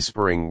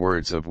 whispering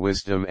words of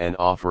wisdom and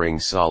offering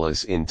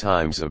solace in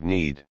times of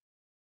need.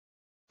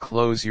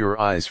 Close your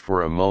eyes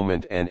for a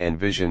moment and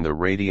envision the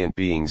radiant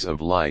beings of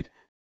light,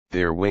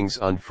 their wings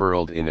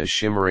unfurled in a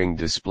shimmering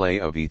display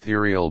of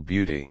ethereal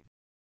beauty.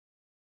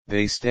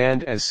 They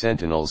stand as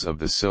sentinels of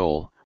the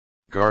soul,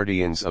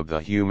 guardians of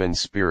the human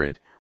spirit,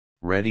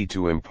 ready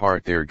to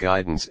impart their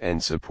guidance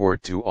and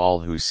support to all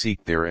who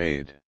seek their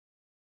aid.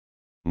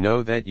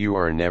 Know that you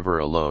are never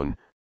alone,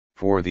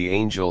 for the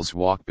angels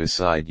walk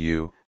beside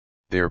you,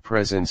 their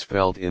presence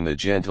felt in the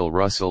gentle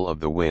rustle of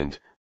the wind,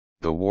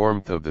 the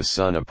warmth of the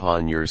sun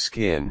upon your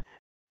skin,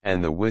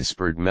 and the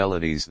whispered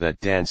melodies that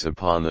dance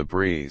upon the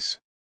breeze.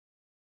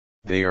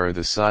 They are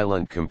the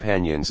silent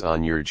companions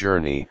on your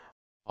journey,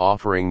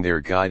 offering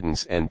their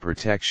guidance and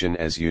protection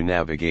as you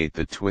navigate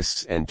the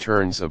twists and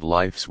turns of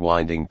life's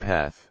winding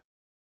path.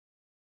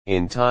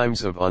 In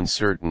times of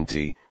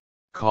uncertainty,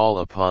 call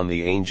upon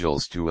the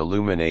angels to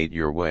illuminate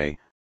your way,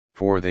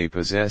 for they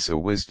possess a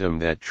wisdom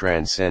that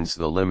transcends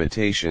the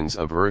limitations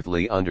of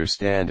earthly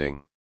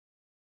understanding.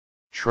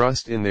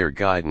 Trust in their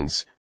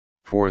guidance,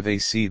 for they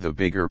see the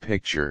bigger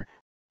picture,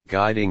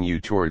 guiding you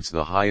towards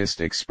the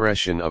highest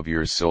expression of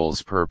your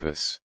soul's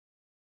purpose.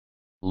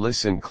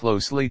 Listen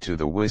closely to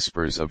the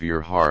whispers of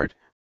your heart,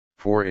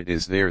 for it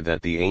is there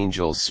that the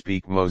angels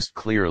speak most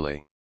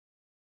clearly.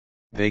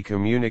 They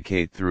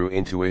communicate through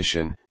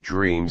intuition,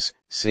 dreams,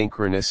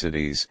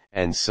 synchronicities,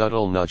 and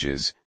subtle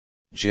nudges,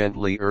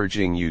 gently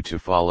urging you to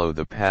follow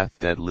the path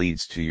that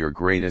leads to your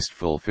greatest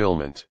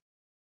fulfillment.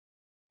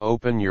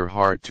 Open your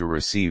heart to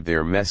receive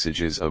their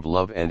messages of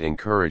love and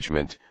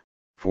encouragement,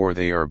 for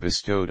they are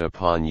bestowed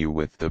upon you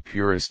with the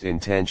purest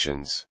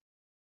intentions.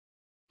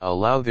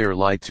 Allow their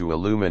light to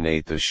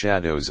illuminate the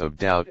shadows of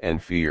doubt and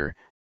fear,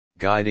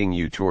 guiding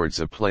you towards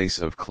a place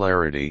of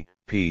clarity,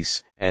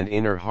 peace, and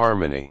inner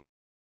harmony.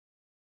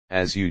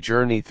 As you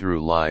journey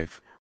through life,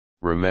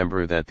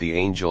 remember that the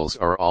angels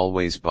are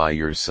always by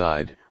your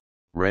side,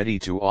 ready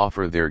to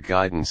offer their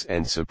guidance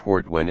and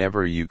support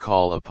whenever you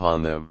call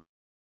upon them.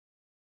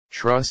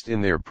 Trust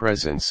in their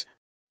presence,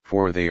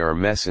 for they are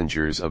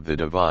messengers of the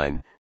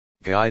divine,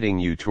 guiding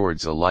you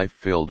towards a life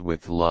filled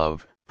with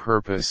love,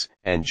 purpose,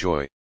 and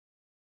joy.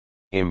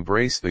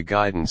 Embrace the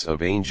guidance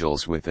of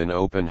angels with an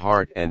open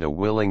heart and a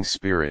willing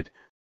spirit,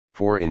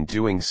 for in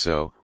doing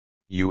so,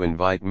 you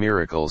invite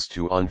miracles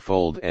to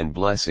unfold and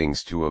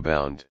blessings to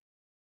abound.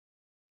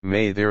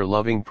 May their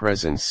loving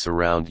presence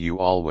surround you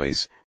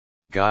always,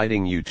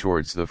 guiding you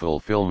towards the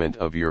fulfillment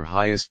of your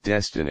highest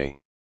destiny.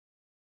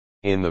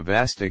 In the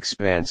vast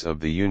expanse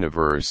of the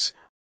universe,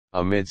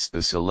 amidst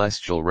the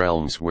celestial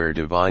realms where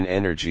divine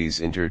energies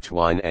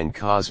intertwine and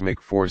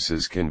cosmic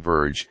forces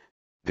converge,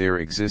 there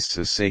exists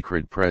a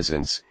sacred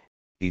presence,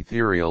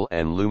 ethereal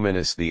and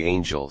luminous, the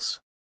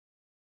angels.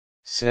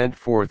 Sent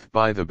forth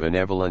by the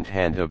benevolent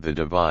hand of the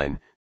divine,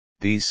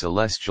 these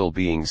celestial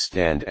beings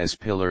stand as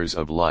pillars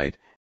of light,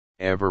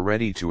 ever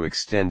ready to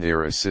extend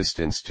their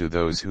assistance to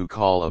those who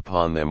call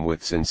upon them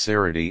with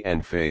sincerity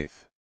and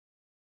faith.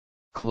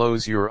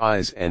 Close your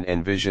eyes and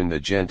envision the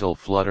gentle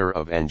flutter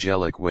of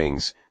angelic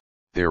wings,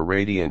 their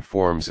radiant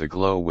forms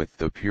aglow with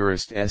the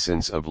purest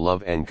essence of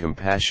love and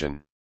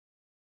compassion.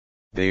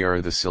 They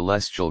are the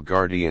celestial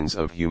guardians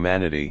of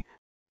humanity,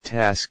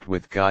 tasked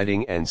with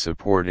guiding and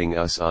supporting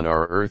us on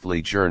our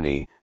earthly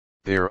journey,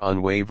 their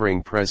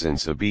unwavering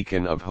presence a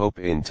beacon of hope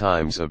in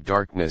times of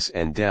darkness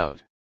and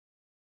doubt.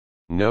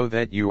 Know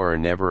that you are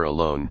never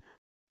alone,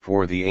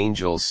 for the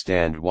angels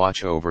stand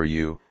watch over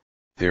you,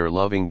 their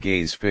loving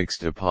gaze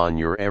fixed upon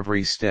your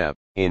every step.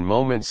 In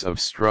moments of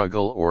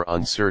struggle or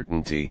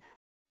uncertainty,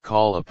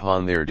 call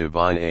upon their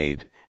divine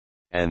aid,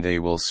 and they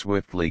will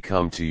swiftly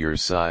come to your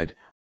side,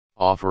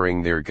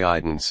 offering their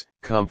guidance,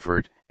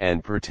 comfort,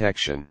 and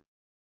protection.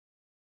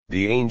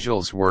 The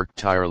angels work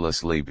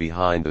tirelessly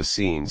behind the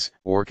scenes,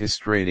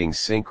 orchestrating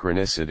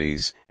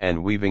synchronicities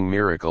and weaving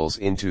miracles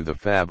into the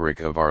fabric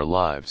of our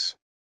lives.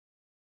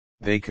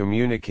 They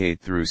communicate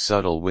through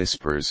subtle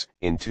whispers,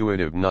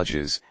 intuitive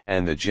nudges,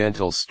 and the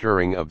gentle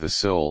stirring of the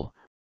soul,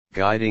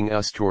 guiding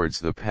us towards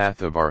the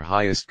path of our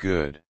highest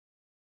good.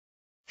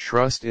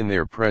 Trust in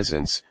their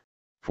presence,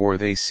 for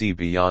they see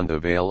beyond the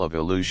veil of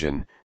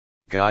illusion,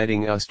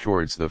 guiding us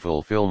towards the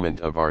fulfillment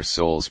of our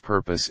soul's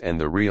purpose and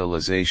the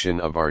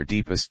realization of our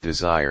deepest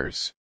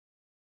desires.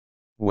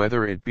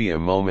 Whether it be a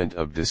moment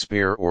of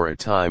despair or a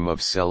time of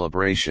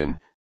celebration,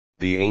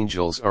 the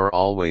angels are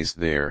always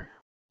there,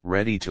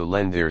 ready to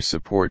lend their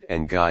support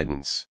and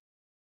guidance.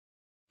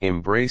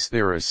 Embrace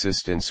their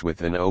assistance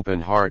with an open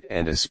heart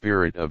and a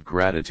spirit of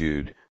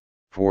gratitude,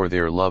 for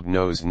their love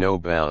knows no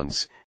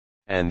bounds,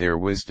 and their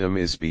wisdom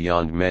is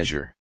beyond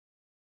measure.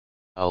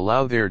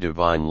 Allow their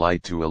divine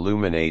light to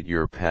illuminate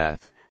your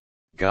path,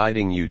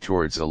 guiding you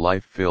towards a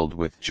life filled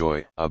with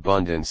joy,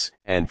 abundance,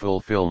 and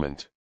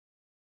fulfillment.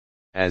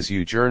 As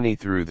you journey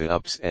through the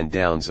ups and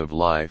downs of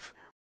life,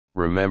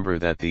 remember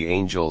that the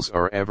angels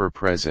are ever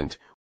present,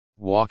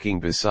 walking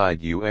beside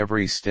you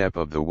every step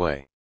of the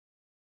way.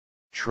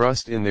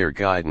 Trust in their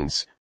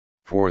guidance,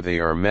 for they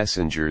are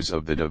messengers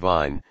of the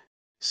divine,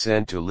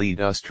 sent to lead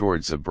us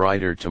towards a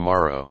brighter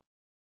tomorrow.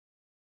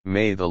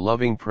 May the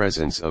loving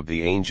presence of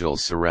the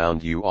angels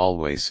surround you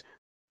always,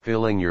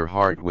 filling your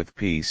heart with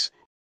peace,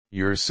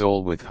 your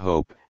soul with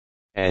hope,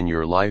 and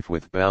your life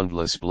with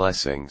boundless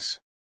blessings.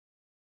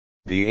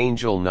 The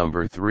angel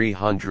number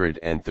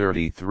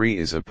 333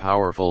 is a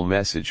powerful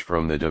message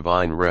from the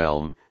divine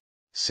realm,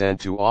 sent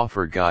to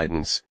offer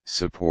guidance,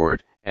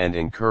 support, and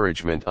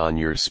encouragement on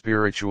your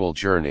spiritual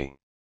journey.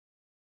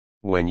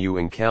 When you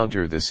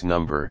encounter this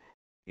number,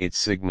 it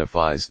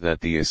signifies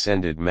that the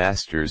ascended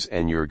masters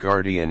and your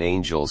guardian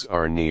angels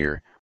are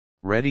near,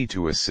 ready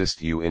to assist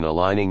you in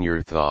aligning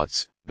your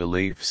thoughts,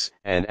 beliefs,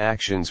 and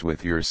actions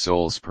with your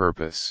soul's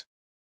purpose.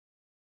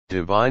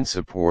 Divine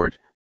support.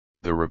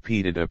 The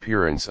repeated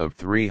appearance of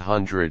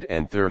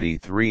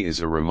 333 is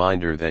a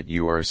reminder that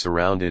you are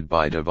surrounded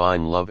by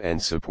divine love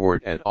and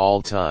support at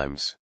all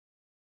times.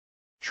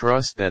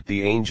 Trust that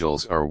the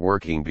angels are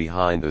working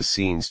behind the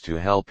scenes to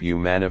help you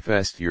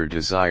manifest your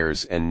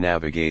desires and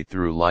navigate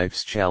through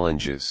life's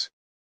challenges.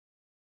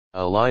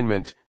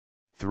 Alignment.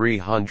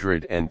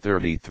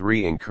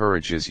 333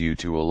 encourages you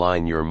to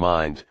align your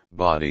mind,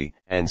 body,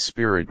 and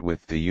spirit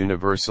with the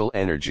universal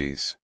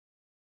energies.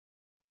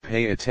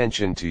 Pay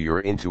attention to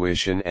your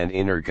intuition and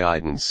inner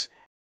guidance,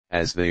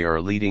 as they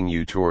are leading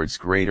you towards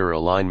greater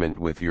alignment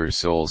with your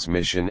soul's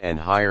mission and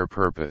higher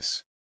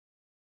purpose.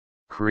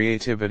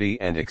 Creativity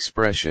and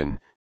expression.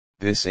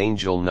 This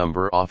angel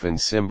number often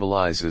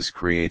symbolizes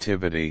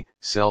creativity,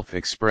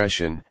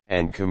 self-expression,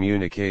 and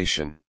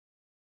communication.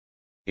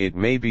 It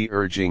may be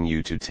urging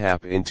you to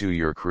tap into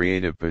your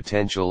creative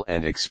potential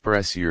and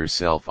express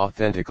yourself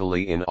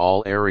authentically in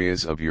all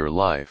areas of your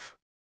life.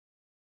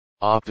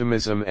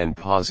 Optimism and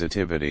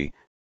positivity.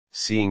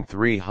 Seeing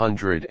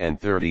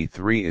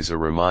 333 is a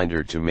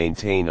reminder to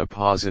maintain a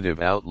positive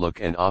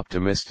outlook and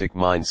optimistic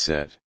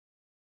mindset.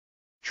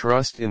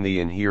 Trust in the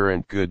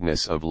inherent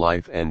goodness of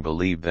life and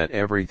believe that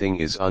everything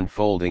is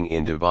unfolding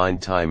in divine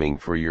timing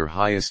for your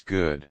highest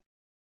good.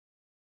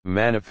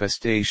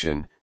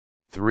 Manifestation.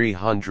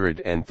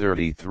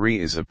 333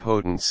 is a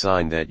potent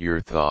sign that your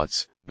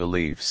thoughts,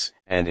 beliefs,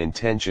 and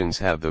intentions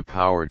have the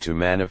power to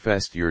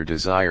manifest your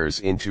desires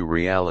into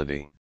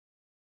reality.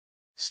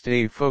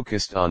 Stay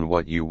focused on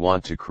what you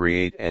want to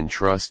create and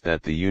trust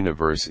that the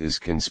universe is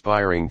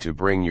conspiring to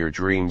bring your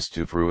dreams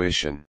to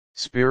fruition.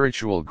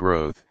 Spiritual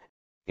growth.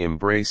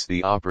 Embrace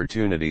the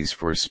opportunities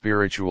for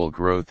spiritual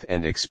growth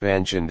and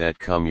expansion that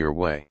come your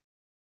way.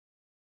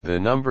 The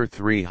number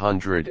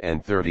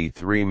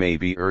 333 may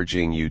be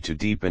urging you to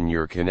deepen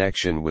your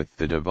connection with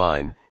the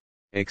divine,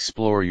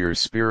 explore your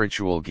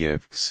spiritual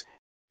gifts,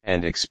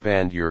 and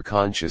expand your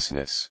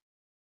consciousness.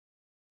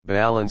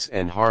 Balance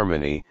and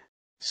harmony.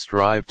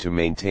 Strive to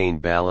maintain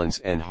balance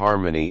and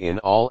harmony in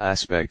all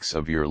aspects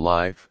of your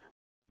life,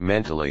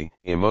 mentally,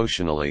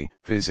 emotionally,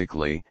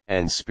 physically,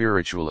 and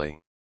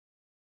spiritually.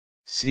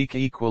 Seek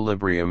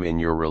equilibrium in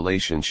your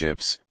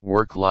relationships,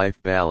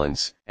 work-life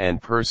balance,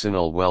 and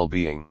personal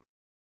well-being.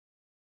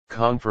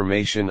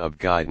 Confirmation of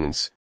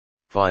guidance.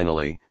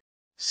 Finally,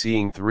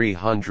 seeing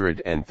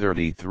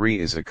 333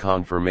 is a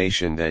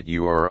confirmation that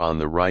you are on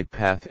the right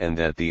path and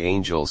that the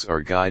angels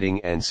are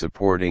guiding and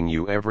supporting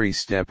you every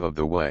step of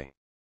the way.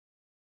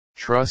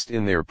 Trust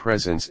in their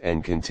presence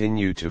and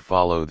continue to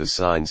follow the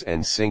signs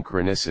and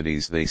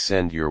synchronicities they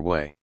send your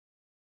way.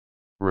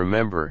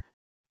 Remember,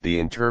 the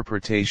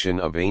interpretation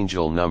of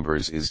angel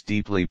numbers is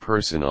deeply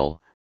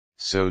personal,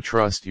 so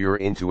trust your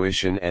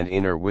intuition and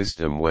inner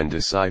wisdom when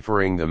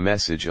deciphering the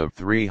message of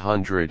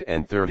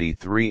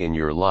 333 in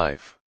your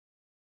life.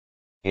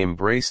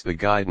 Embrace the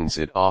guidance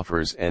it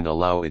offers and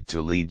allow it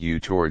to lead you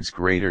towards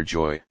greater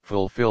joy,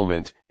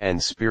 fulfillment,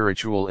 and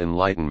spiritual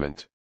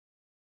enlightenment.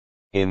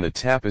 In the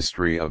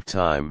tapestry of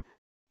time,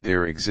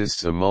 there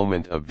exists a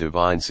moment of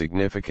divine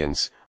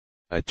significance,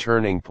 a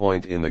turning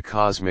point in the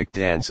cosmic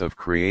dance of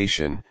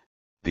creation,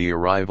 the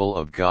arrival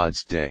of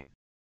God's day.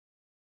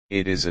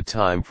 It is a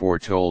time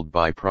foretold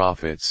by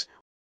prophets,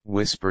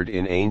 whispered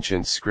in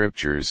ancient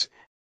scriptures,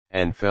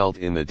 and felt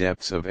in the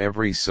depths of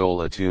every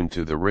soul attuned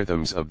to the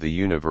rhythms of the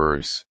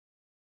universe.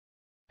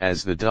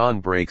 As the dawn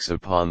breaks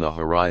upon the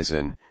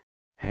horizon,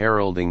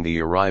 heralding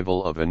the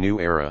arrival of a new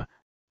era,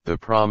 the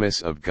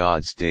promise of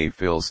God's day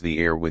fills the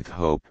air with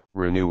hope,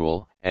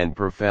 renewal, and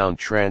profound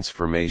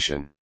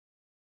transformation.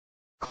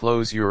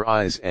 Close your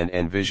eyes and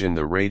envision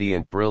the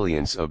radiant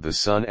brilliance of the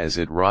sun as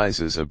it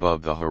rises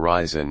above the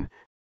horizon,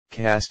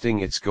 casting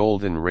its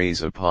golden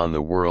rays upon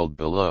the world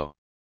below.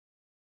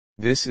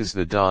 This is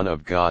the dawn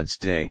of God's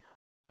day,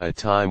 a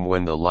time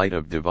when the light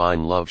of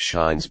divine love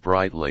shines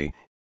brightly,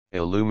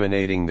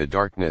 illuminating the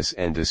darkness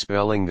and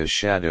dispelling the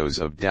shadows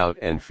of doubt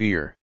and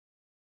fear.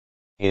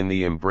 In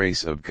the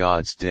embrace of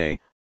God's day,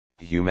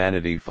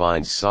 humanity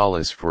finds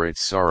solace for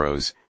its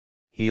sorrows,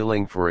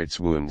 healing for its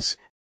wounds,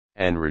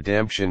 and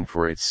redemption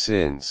for its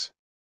sins.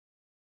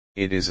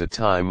 It is a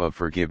time of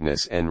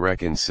forgiveness and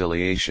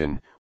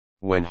reconciliation,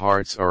 when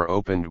hearts are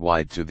opened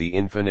wide to the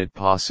infinite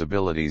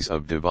possibilities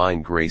of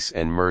divine grace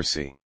and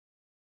mercy.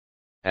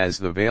 As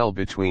the veil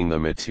between the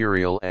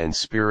material and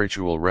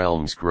spiritual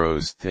realms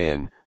grows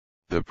thin,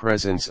 the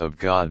presence of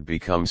God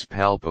becomes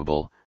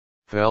palpable,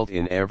 felt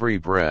in every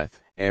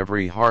breath,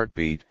 every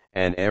heartbeat,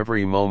 and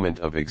every moment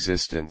of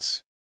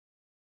existence.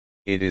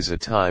 It is a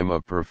time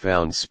of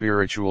profound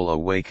spiritual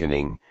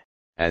awakening,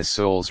 as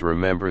souls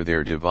remember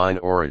their divine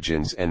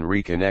origins and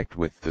reconnect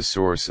with the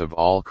source of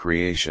all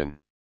creation.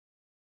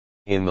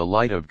 In the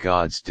light of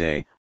God's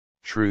day,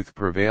 truth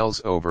prevails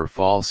over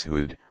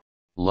falsehood,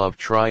 love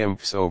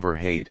triumphs over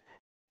hate,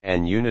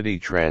 and unity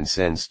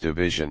transcends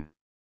division.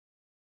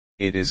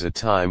 It is a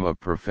time of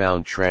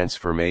profound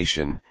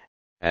transformation,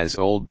 as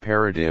old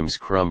paradigms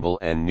crumble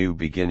and new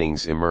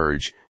beginnings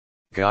emerge,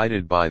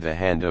 guided by the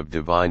hand of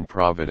divine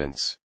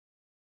providence.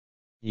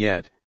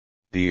 Yet,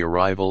 the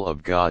arrival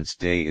of God's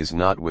day is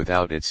not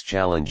without its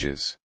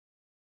challenges.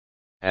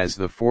 As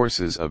the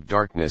forces of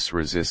darkness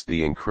resist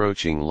the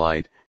encroaching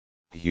light,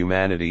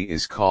 humanity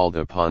is called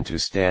upon to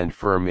stand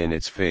firm in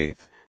its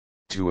faith,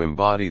 to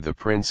embody the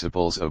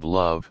principles of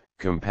love,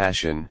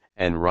 compassion,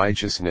 and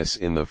righteousness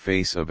in the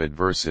face of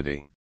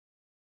adversity.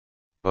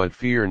 But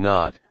fear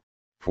not,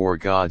 for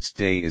God's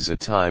day is a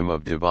time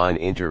of divine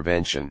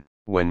intervention,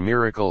 when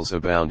miracles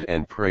abound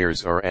and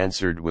prayers are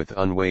answered with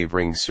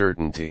unwavering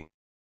certainty.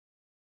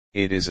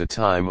 It is a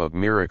time of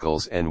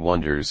miracles and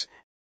wonders,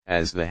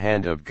 as the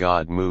hand of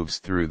God moves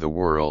through the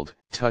world,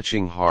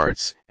 touching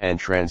hearts and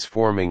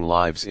transforming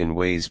lives in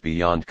ways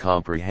beyond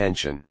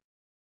comprehension.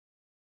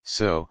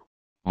 So,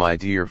 my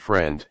dear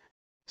friend,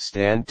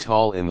 stand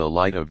tall in the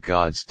light of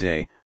God's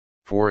day,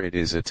 for it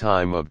is a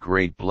time of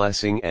great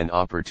blessing and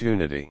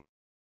opportunity.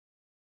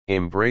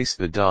 Embrace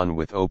the dawn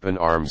with open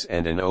arms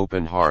and an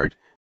open heart,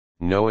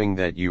 knowing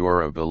that you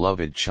are a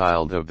beloved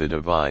child of the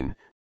divine,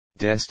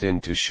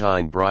 destined to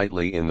shine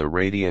brightly in the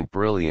radiant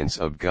brilliance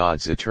of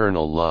God's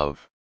eternal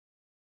love.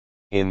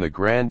 In the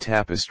grand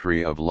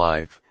tapestry of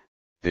life,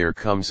 there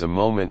comes a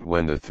moment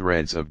when the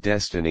threads of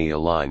destiny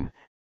align,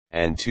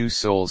 and two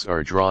souls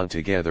are drawn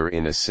together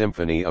in a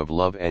symphony of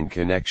love and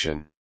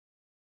connection.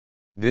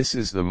 This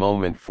is the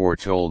moment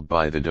foretold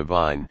by the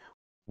divine,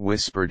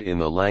 whispered in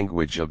the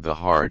language of the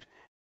heart,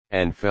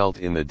 and felt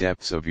in the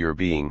depths of your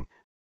being,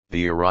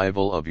 the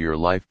arrival of your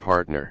life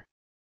partner.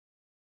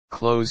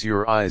 Close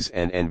your eyes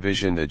and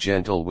envision the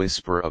gentle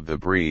whisper of the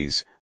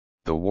breeze,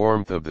 the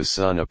warmth of the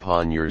sun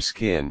upon your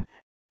skin,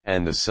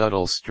 and the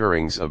subtle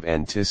stirrings of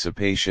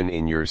anticipation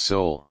in your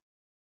soul.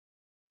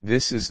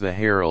 This is the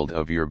herald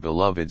of your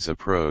beloved's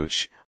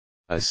approach,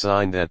 a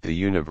sign that the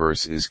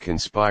universe is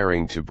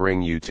conspiring to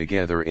bring you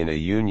together in a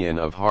union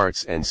of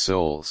hearts and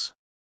souls.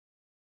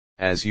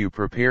 As you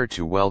prepare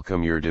to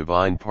welcome your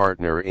divine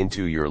partner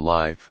into your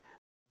life,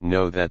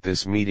 know that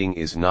this meeting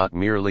is not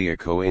merely a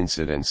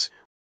coincidence,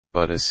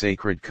 but a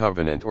sacred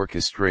covenant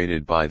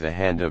orchestrated by the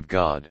hand of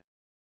God.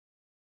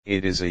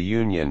 It is a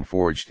union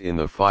forged in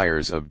the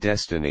fires of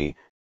destiny,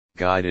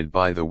 guided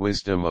by the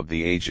wisdom of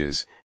the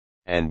ages,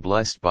 and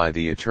blessed by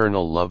the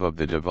eternal love of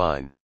the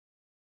divine.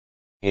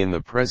 In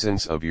the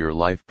presence of your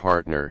life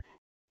partner,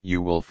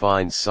 you will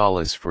find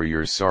solace for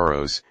your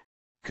sorrows,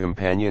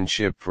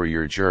 companionship for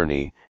your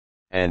journey,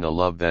 and a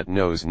love that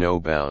knows no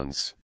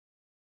bounds.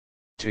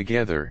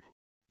 Together,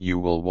 you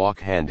will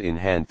walk hand in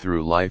hand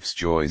through life's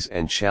joys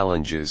and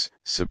challenges,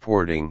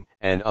 supporting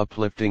and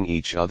uplifting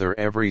each other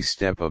every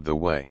step of the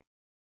way.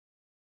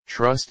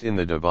 Trust in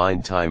the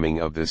divine timing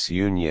of this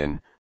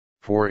union,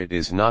 for it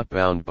is not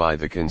bound by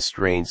the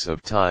constraints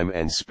of time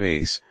and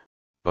space,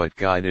 but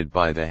guided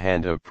by the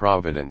hand of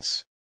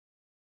providence.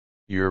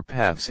 Your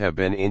paths have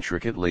been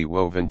intricately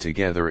woven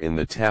together in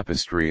the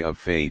tapestry of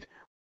fate,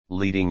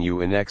 leading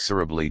you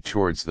inexorably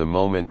towards the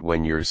moment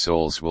when your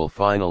souls will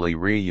finally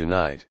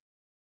reunite.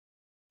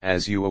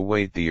 As you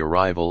await the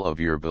arrival of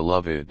your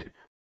beloved,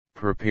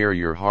 prepare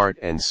your heart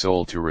and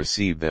soul to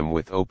receive them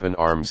with open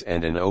arms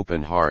and an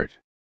open heart.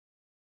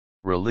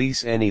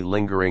 Release any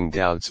lingering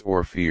doubts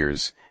or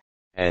fears,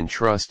 and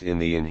trust in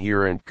the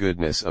inherent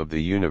goodness of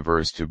the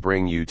universe to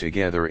bring you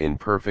together in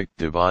perfect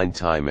divine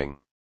timing.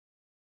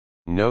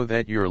 Know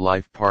that your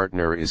life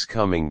partner is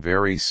coming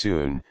very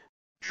soon,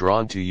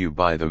 drawn to you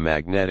by the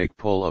magnetic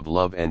pull of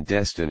love and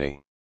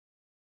destiny.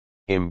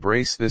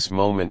 Embrace this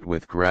moment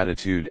with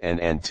gratitude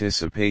and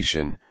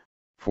anticipation,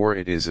 for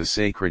it is a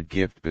sacred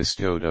gift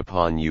bestowed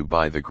upon you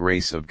by the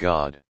grace of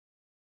God.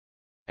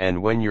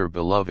 And when your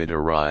beloved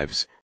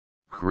arrives,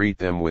 greet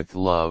them with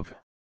love,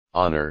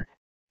 honor,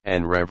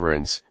 and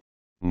reverence,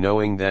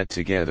 knowing that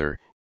together,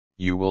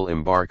 you will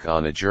embark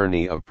on a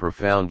journey of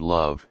profound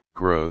love,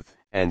 growth,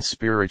 and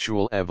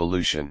spiritual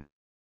evolution.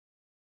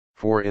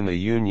 For in the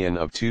union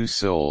of two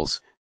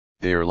souls,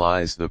 there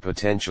lies the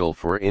potential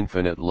for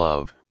infinite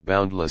love,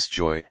 boundless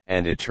joy,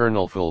 and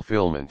eternal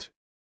fulfillment.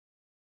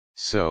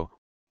 So,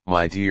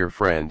 my dear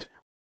friend,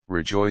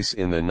 rejoice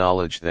in the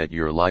knowledge that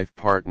your life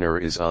partner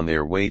is on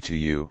their way to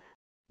you,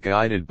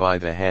 guided by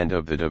the hand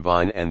of the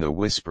divine and the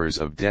whispers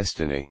of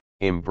destiny.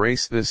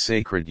 Embrace this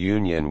sacred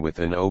union with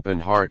an open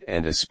heart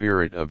and a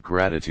spirit of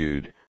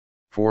gratitude,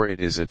 for it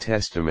is a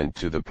testament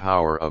to the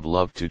power of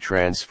love to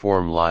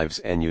transform lives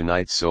and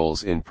unite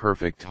souls in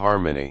perfect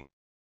harmony.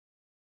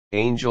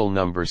 Angel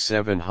number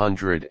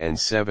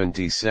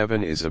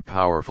 777 is a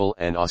powerful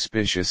and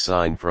auspicious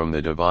sign from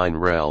the divine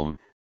realm,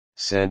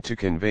 sent to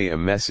convey a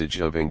message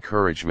of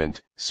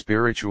encouragement,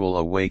 spiritual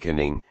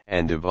awakening,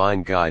 and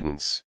divine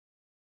guidance.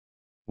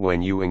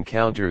 When you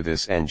encounter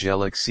this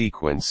angelic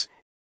sequence,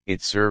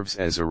 it serves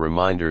as a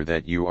reminder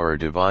that you are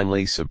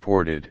divinely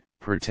supported,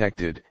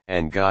 protected,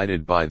 and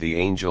guided by the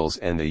angels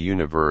and the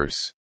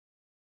universe.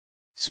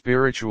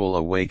 Spiritual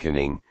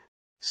awakening,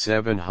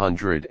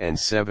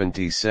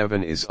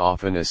 777 is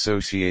often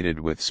associated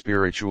with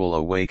spiritual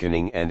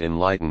awakening and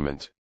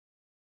enlightenment.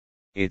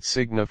 It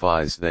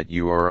signifies that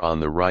you are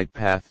on the right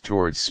path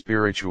towards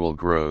spiritual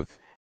growth,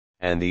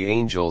 and the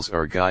angels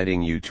are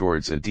guiding you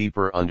towards a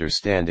deeper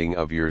understanding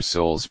of your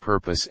soul's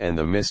purpose and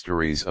the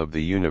mysteries of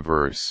the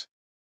universe.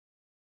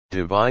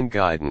 Divine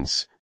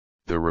guidance,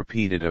 the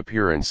repeated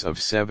appearance of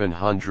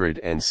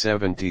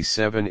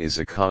 777 is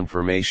a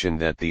confirmation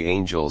that the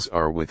angels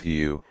are with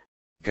you,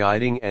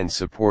 guiding and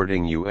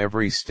supporting you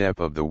every step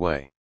of the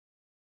way.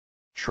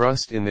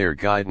 Trust in their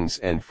guidance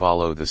and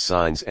follow the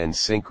signs and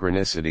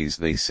synchronicities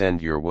they send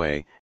your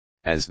way,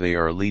 as they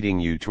are leading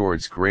you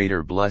towards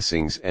greater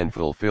blessings and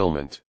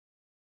fulfillment.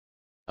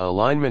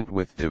 Alignment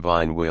with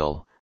divine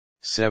will,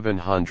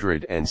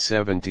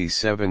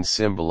 777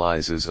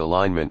 symbolizes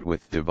alignment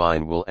with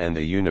divine will and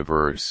the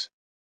universe.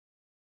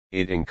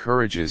 It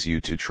encourages you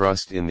to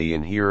trust in the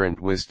inherent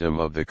wisdom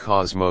of the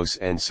cosmos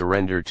and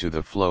surrender to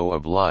the flow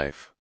of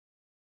life.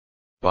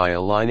 By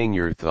aligning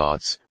your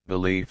thoughts,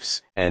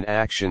 beliefs, and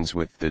actions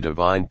with the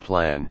divine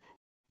plan,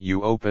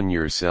 you open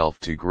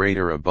yourself to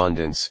greater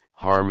abundance,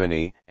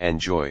 harmony, and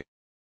joy.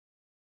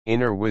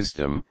 Inner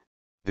wisdom,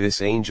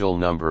 this angel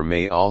number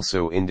may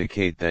also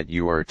indicate that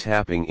you are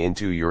tapping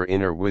into your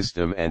inner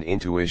wisdom and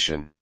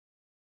intuition.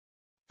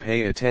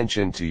 Pay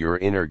attention to your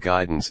inner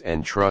guidance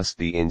and trust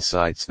the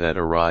insights that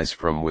arise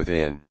from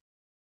within.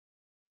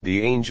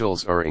 The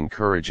angels are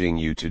encouraging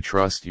you to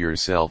trust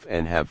yourself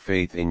and have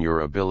faith in your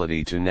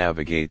ability to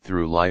navigate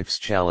through life's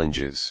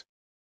challenges.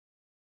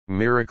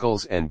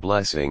 Miracles and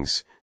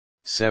blessings,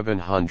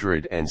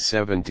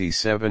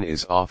 777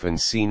 is often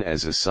seen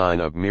as a sign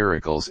of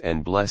miracles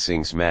and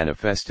blessings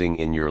manifesting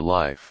in your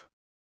life.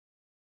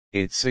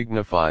 It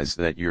signifies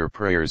that your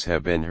prayers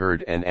have been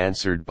heard and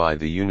answered by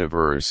the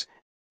universe,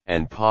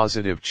 and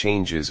positive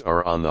changes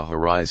are on the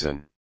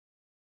horizon.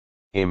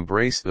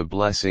 Embrace the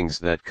blessings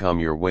that come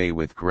your way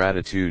with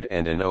gratitude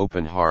and an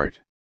open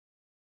heart.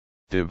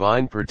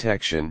 Divine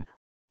protection,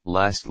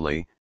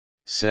 lastly,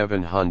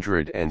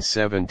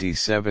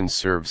 777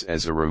 serves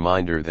as a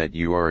reminder that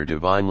you are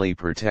divinely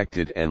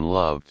protected and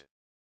loved.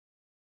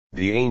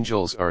 The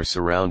angels are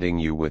surrounding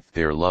you with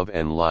their love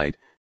and light,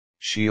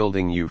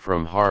 shielding you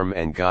from harm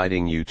and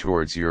guiding you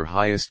towards your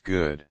highest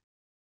good.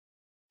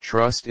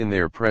 Trust in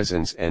their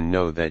presence and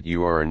know that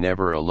you are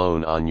never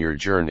alone on your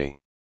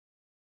journey.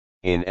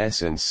 In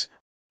essence,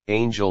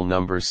 angel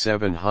number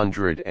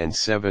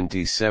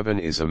 777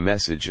 is a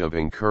message of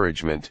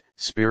encouragement,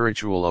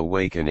 spiritual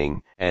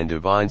awakening, and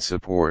divine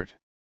support.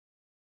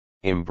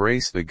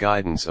 Embrace the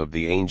guidance of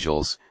the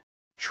angels,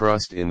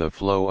 trust in the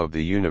flow of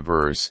the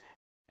universe,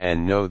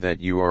 and know that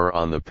you are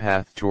on the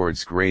path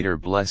towards greater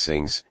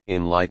blessings,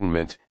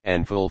 enlightenment,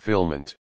 and fulfillment.